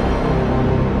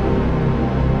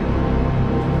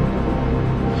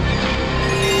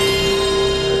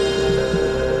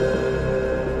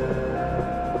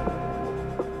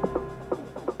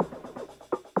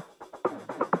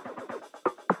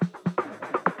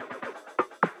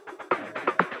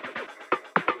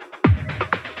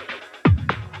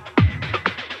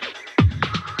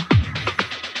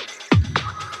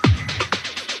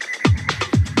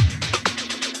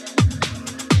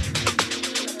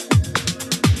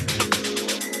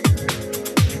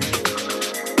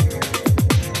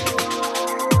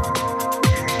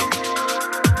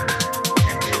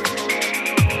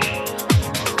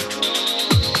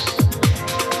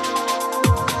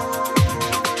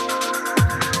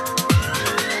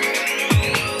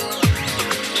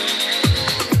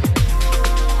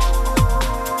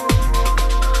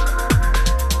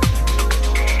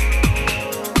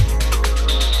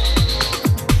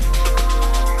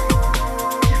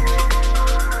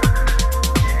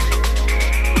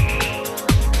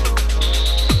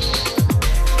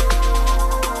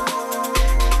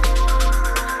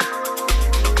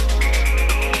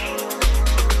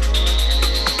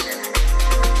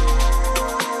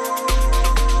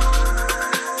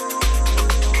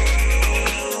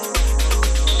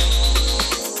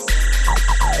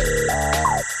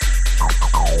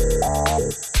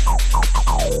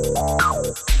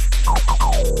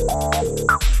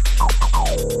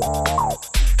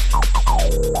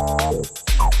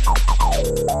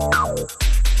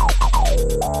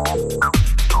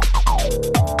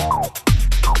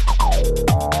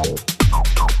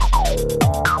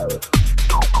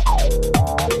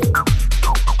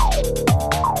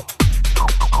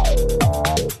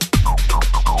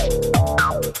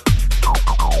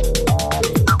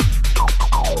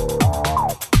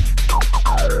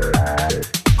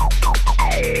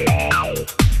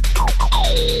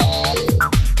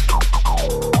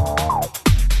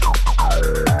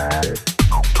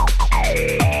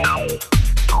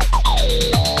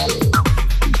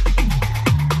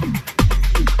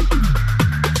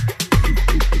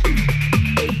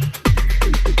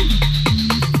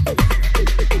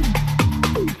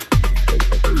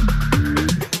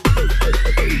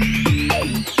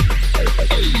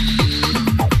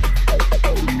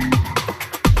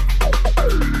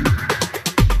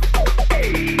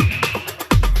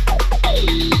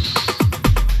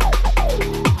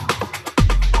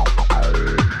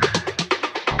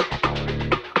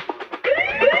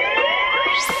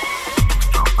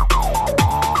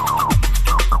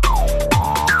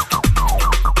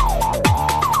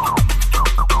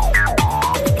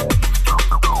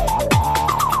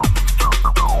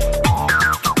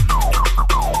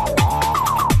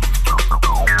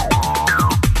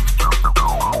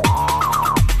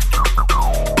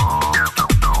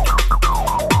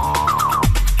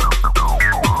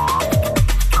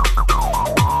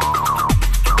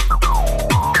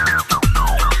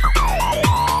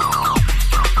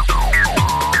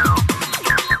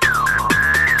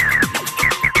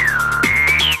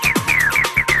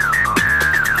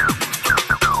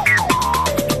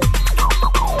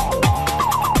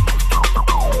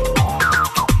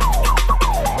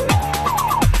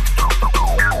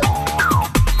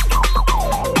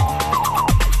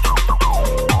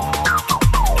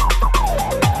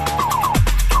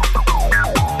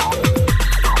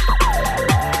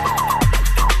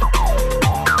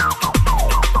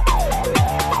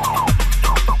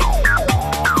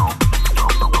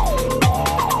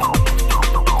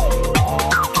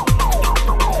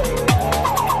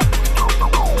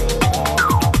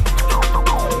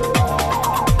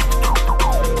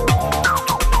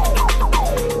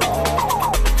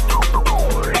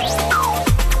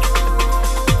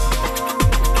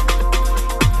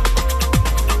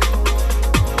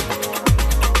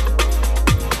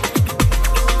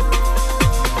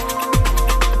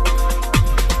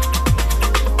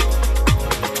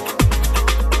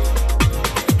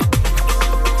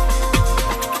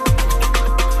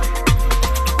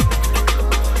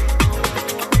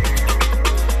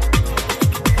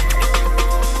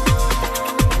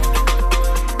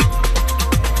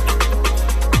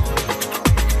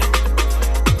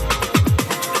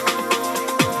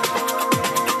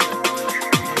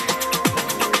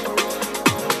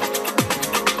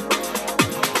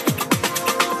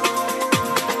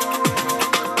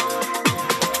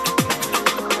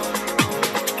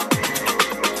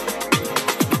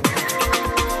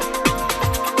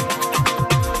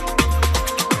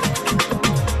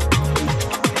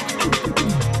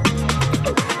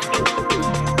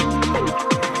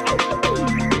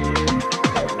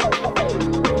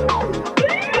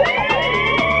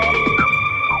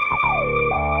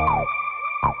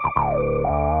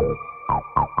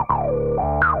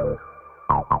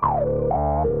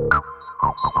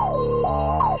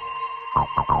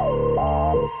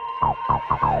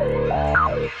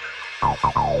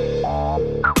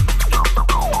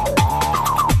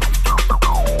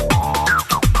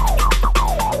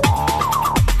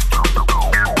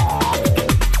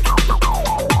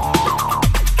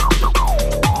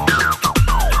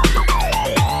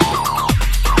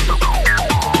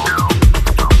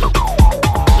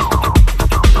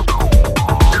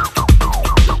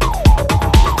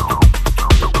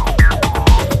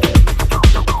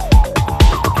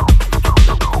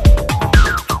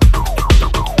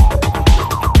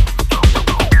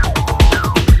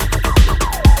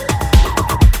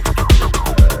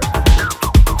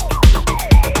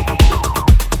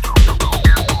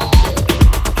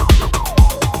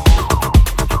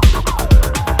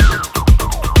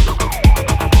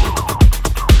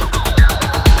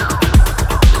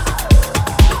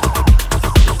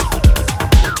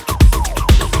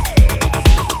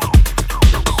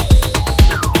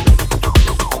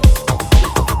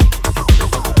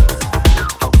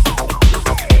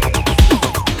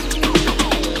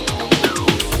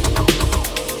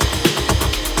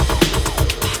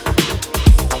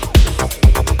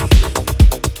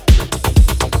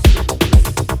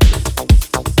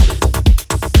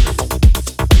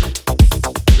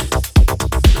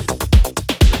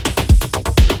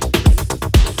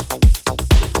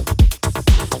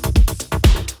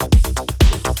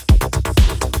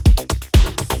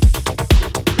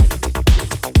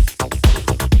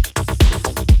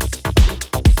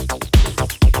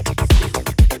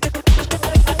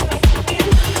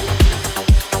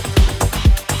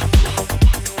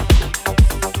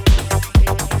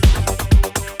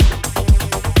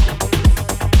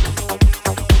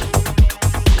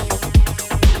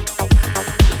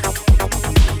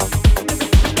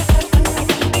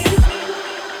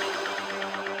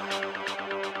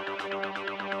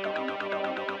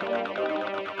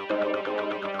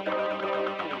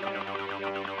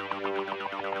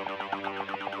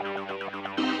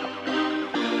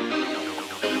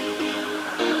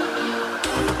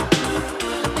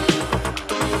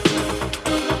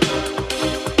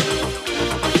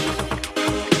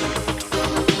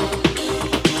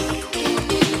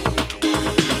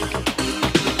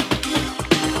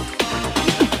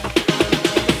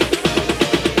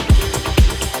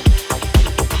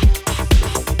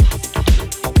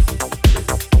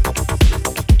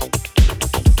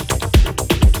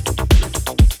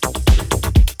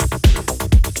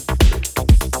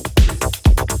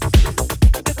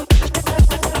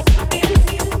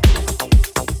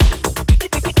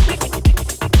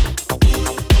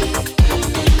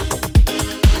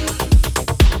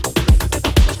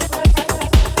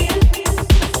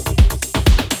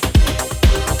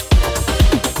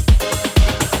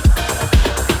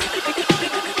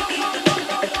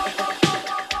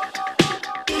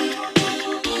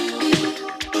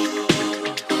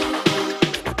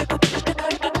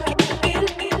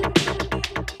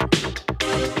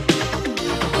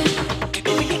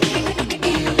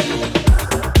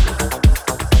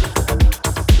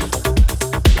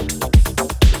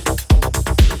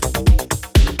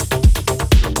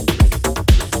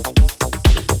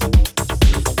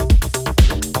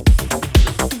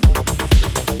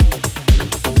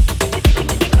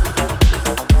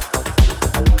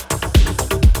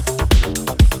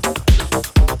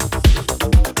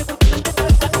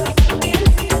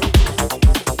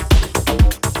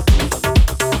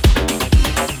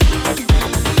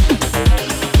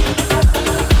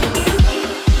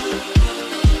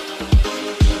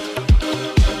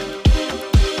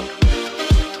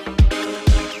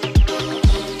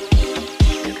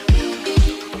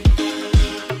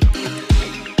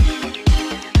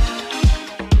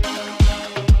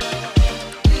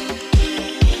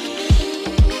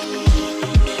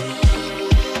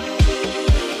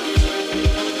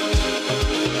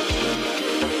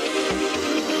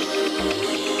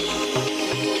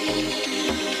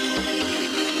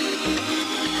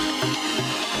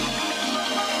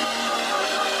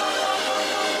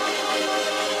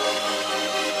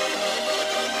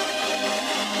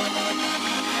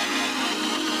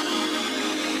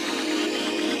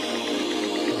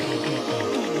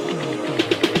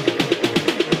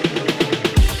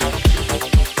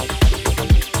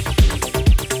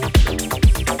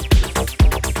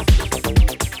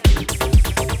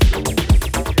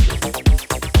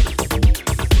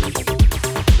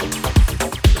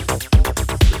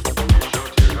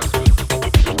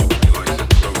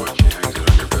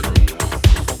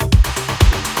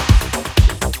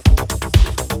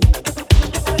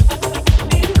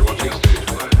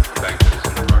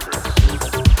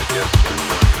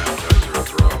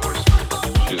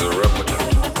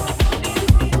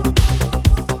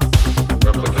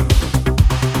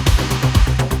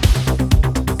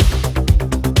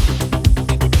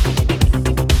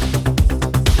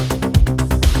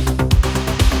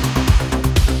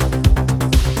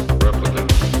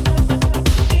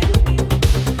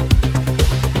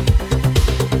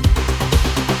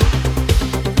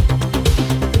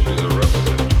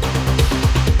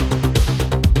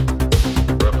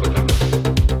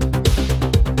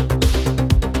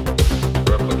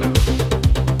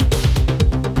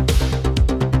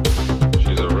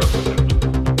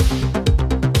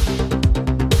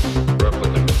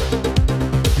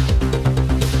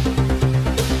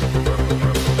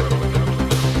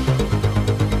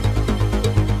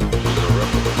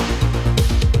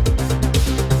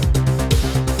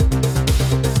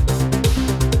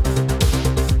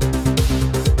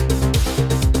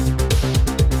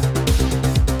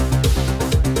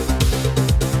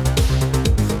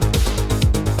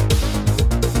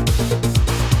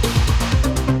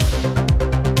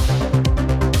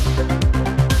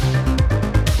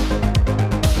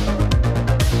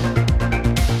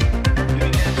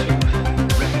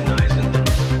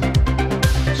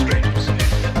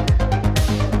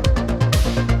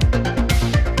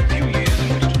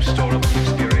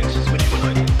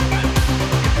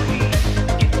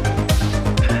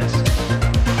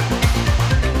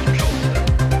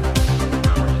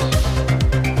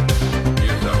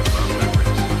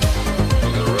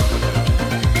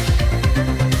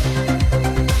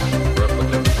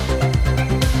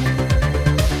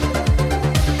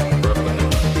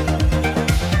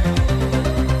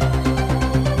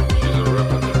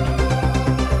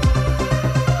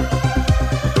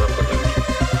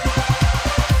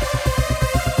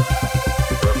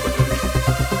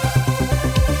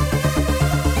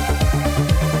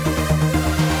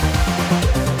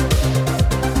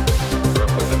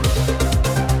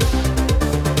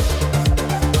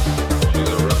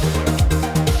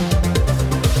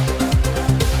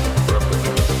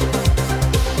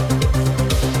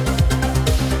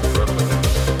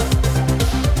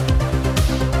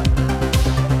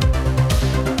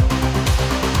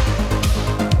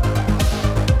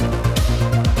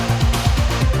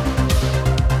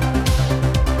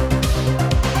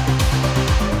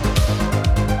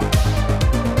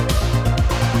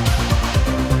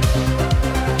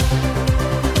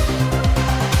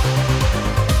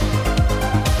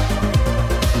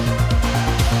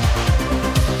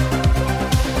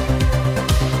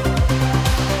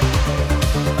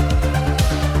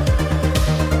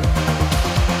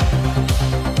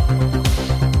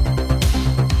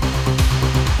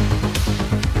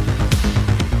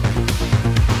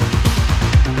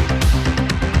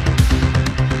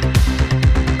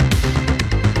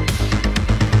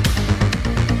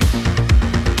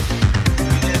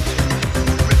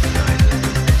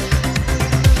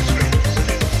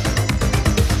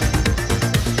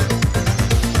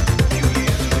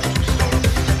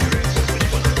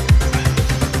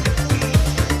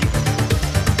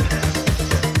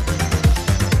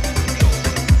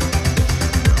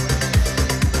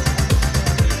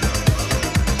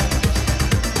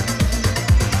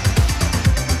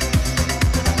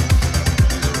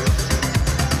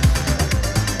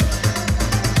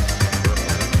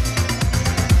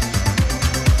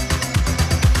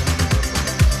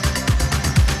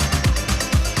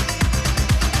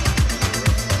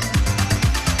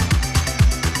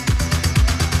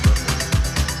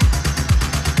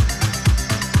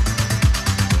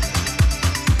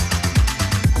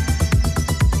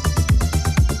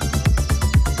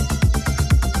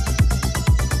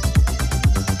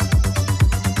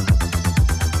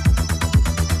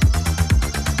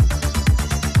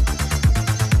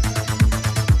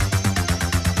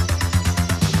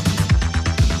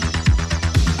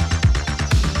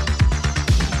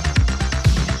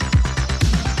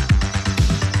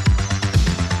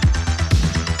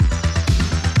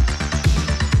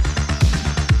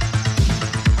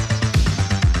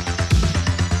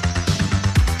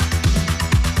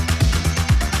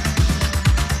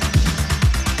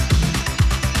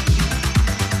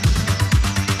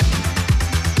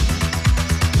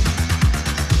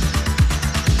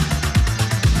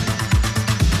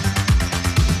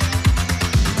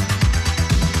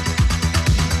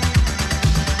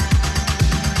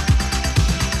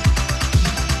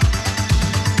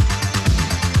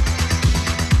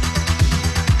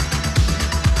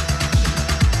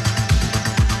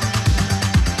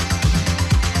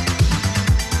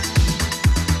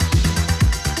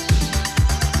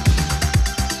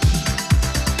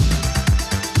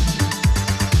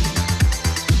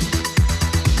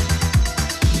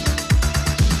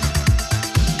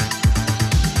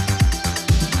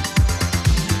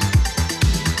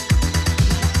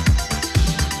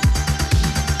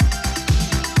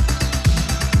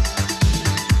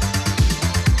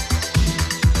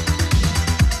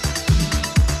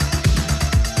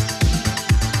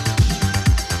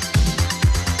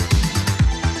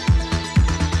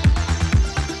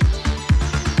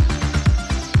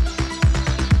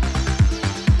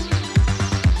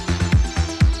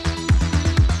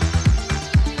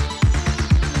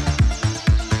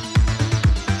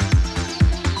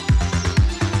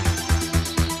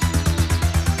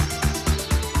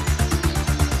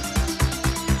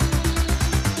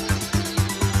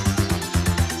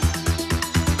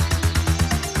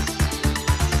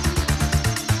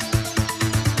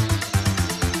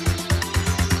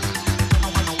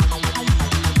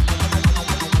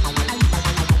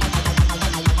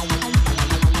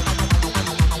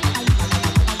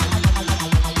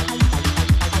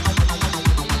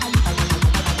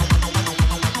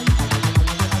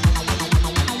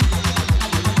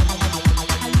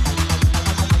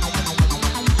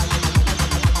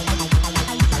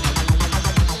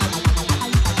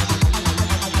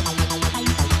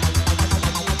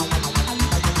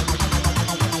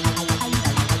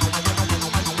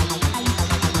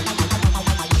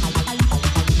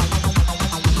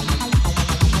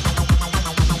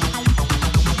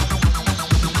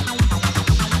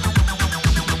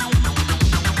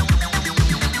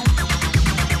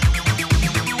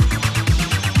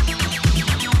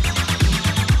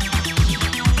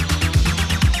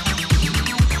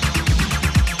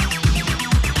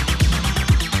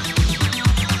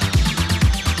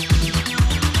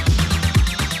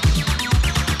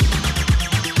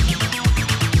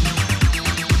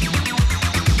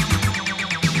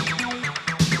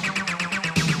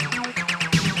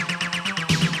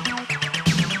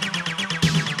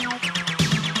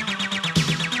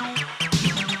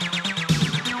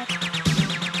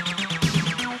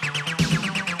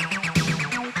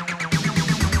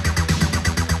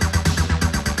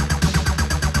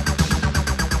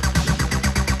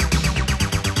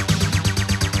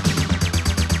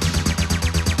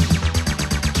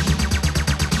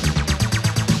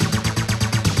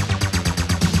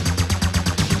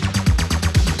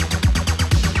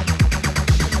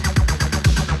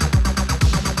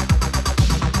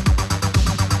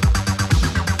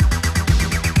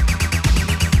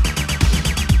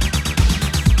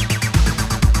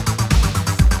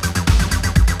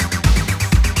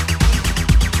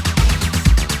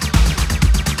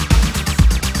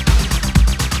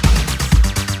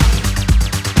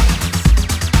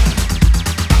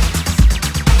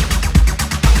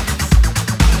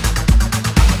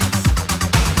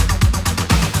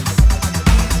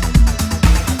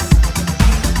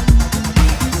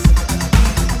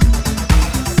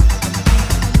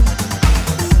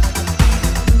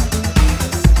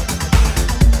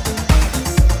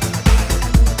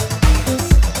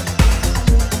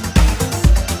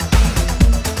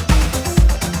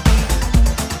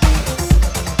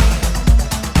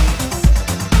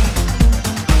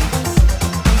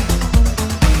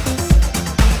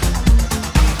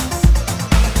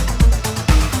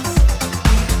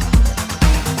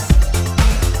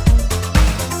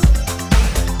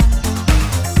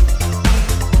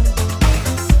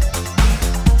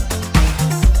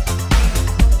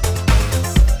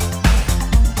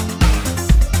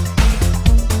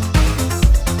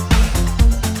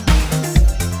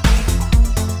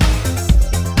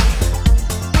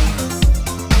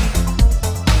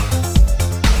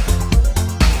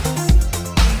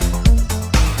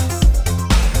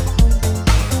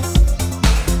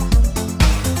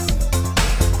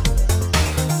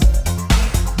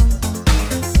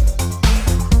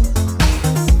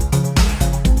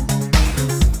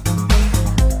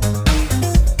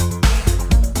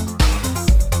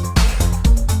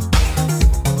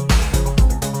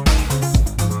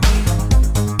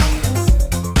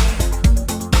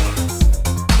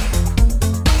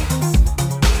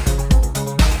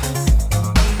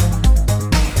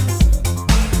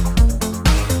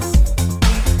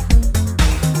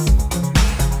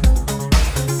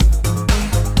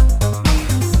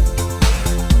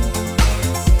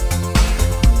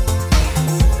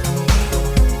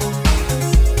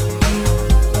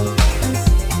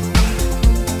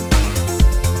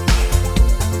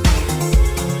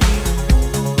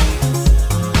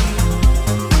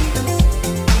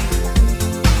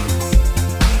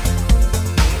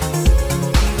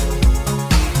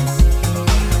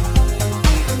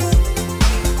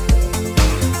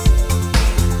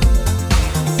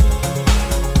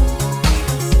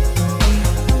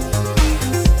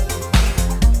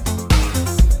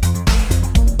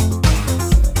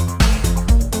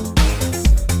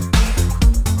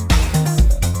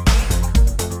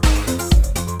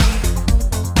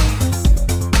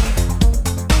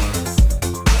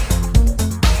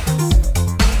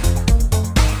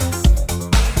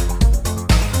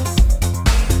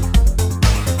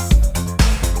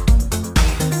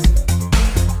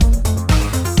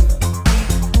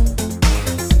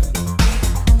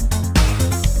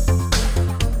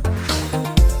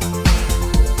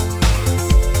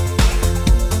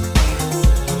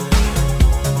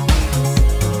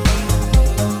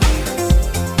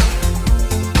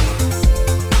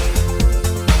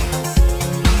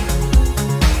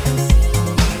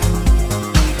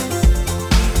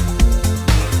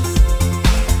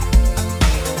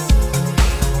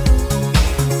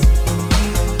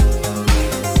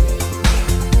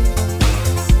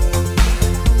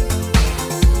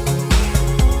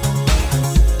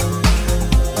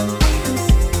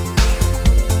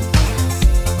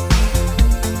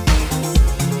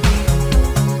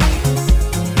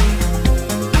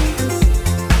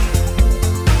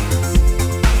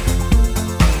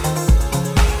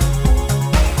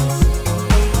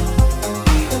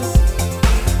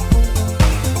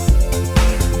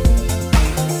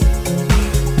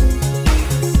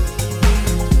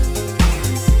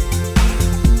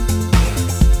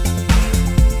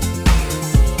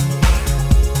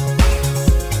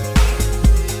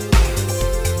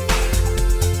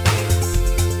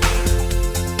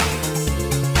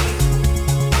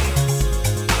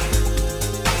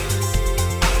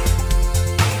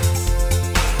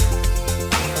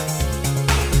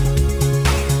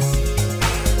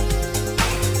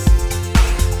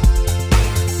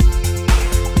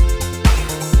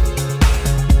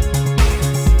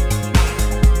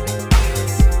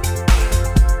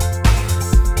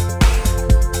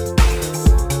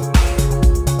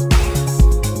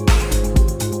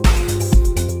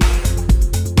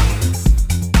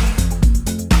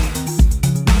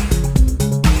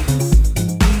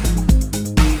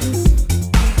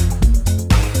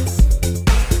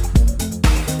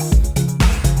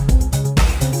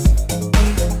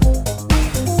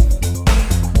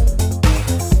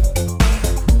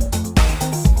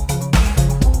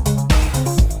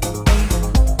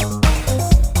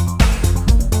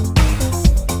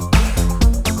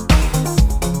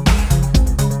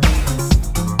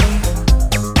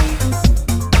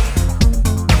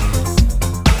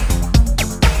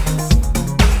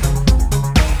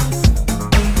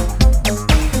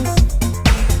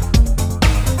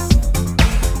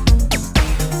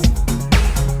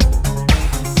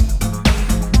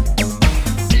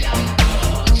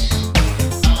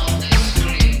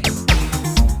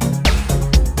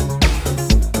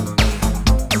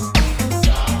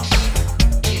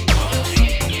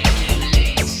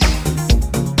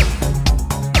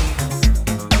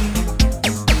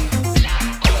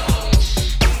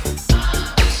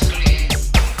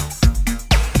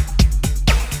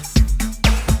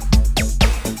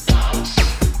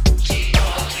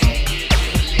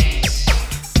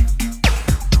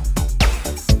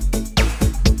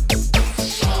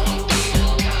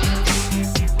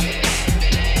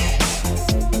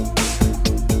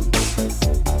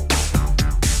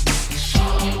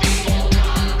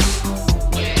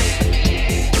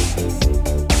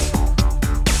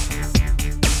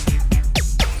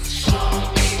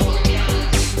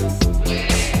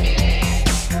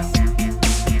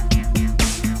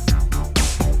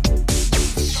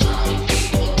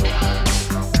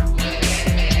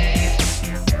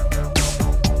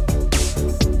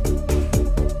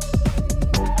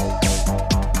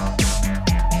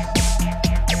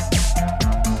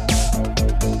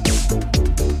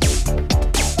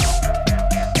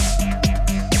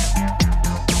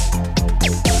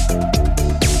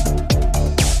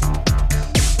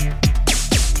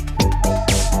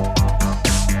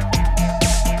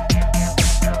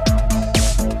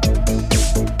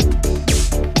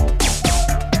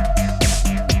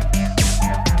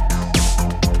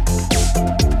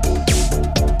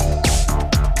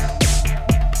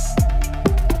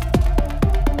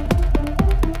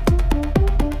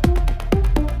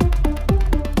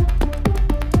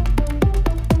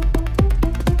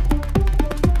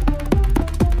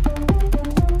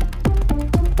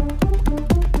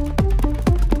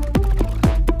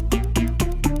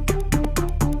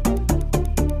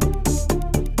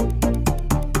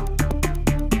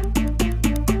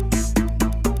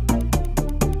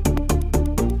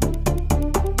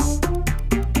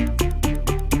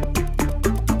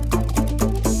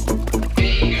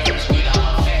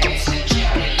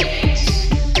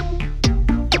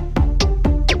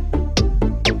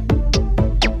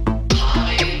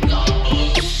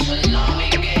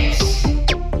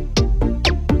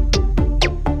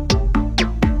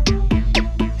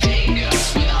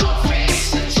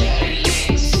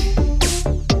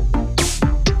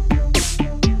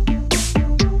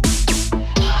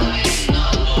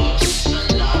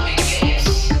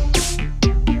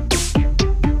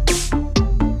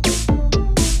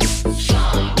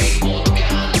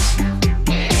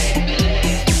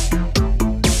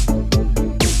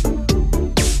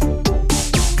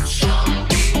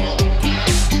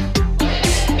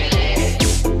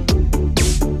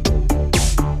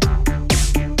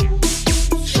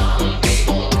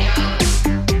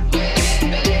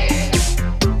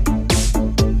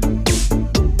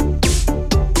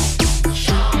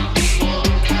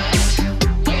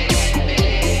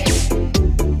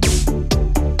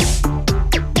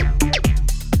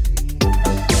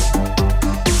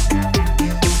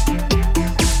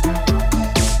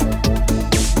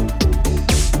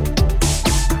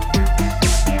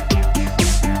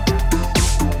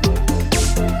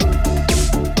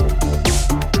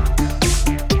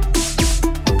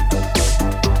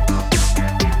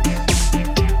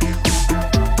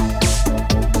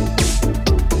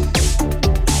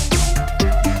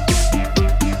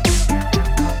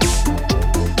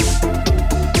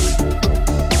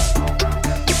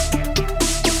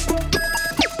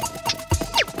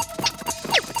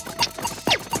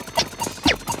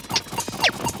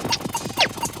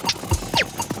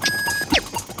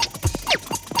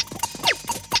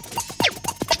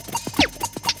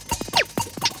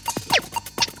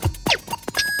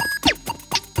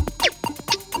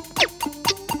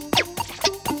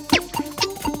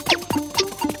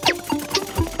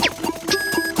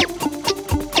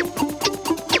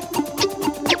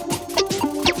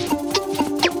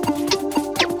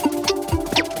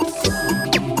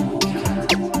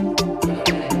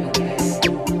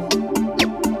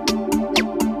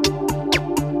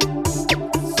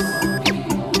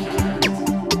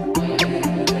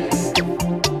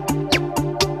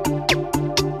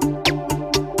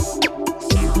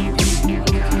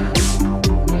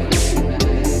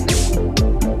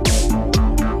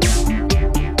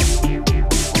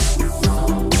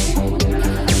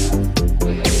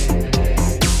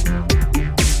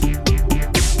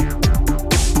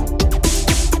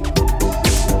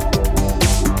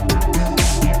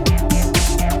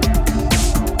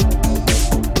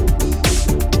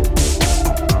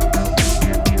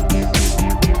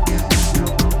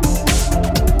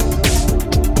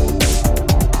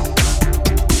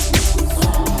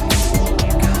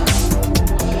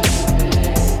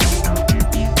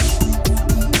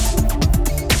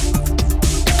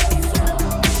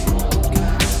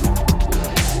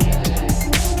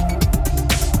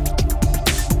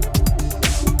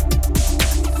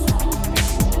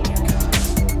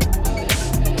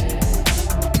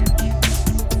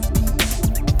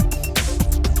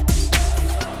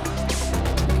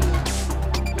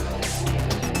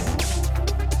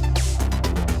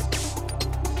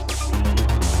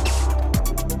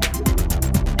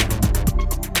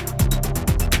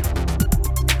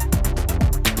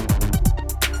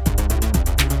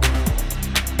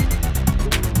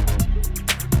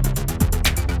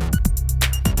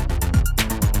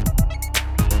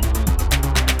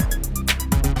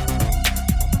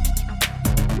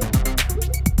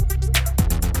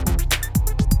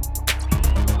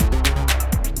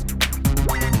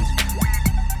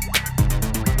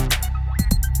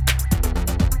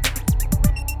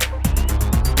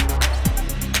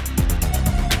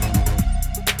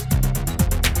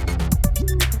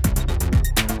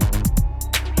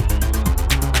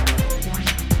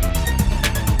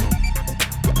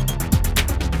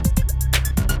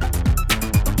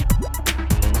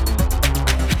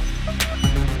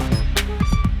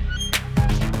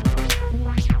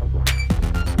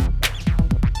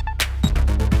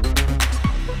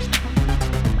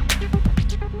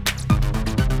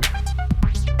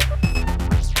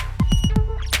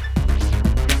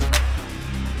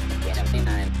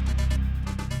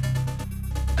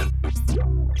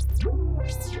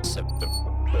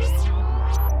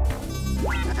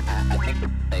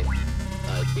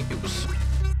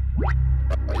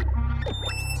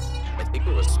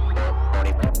 people was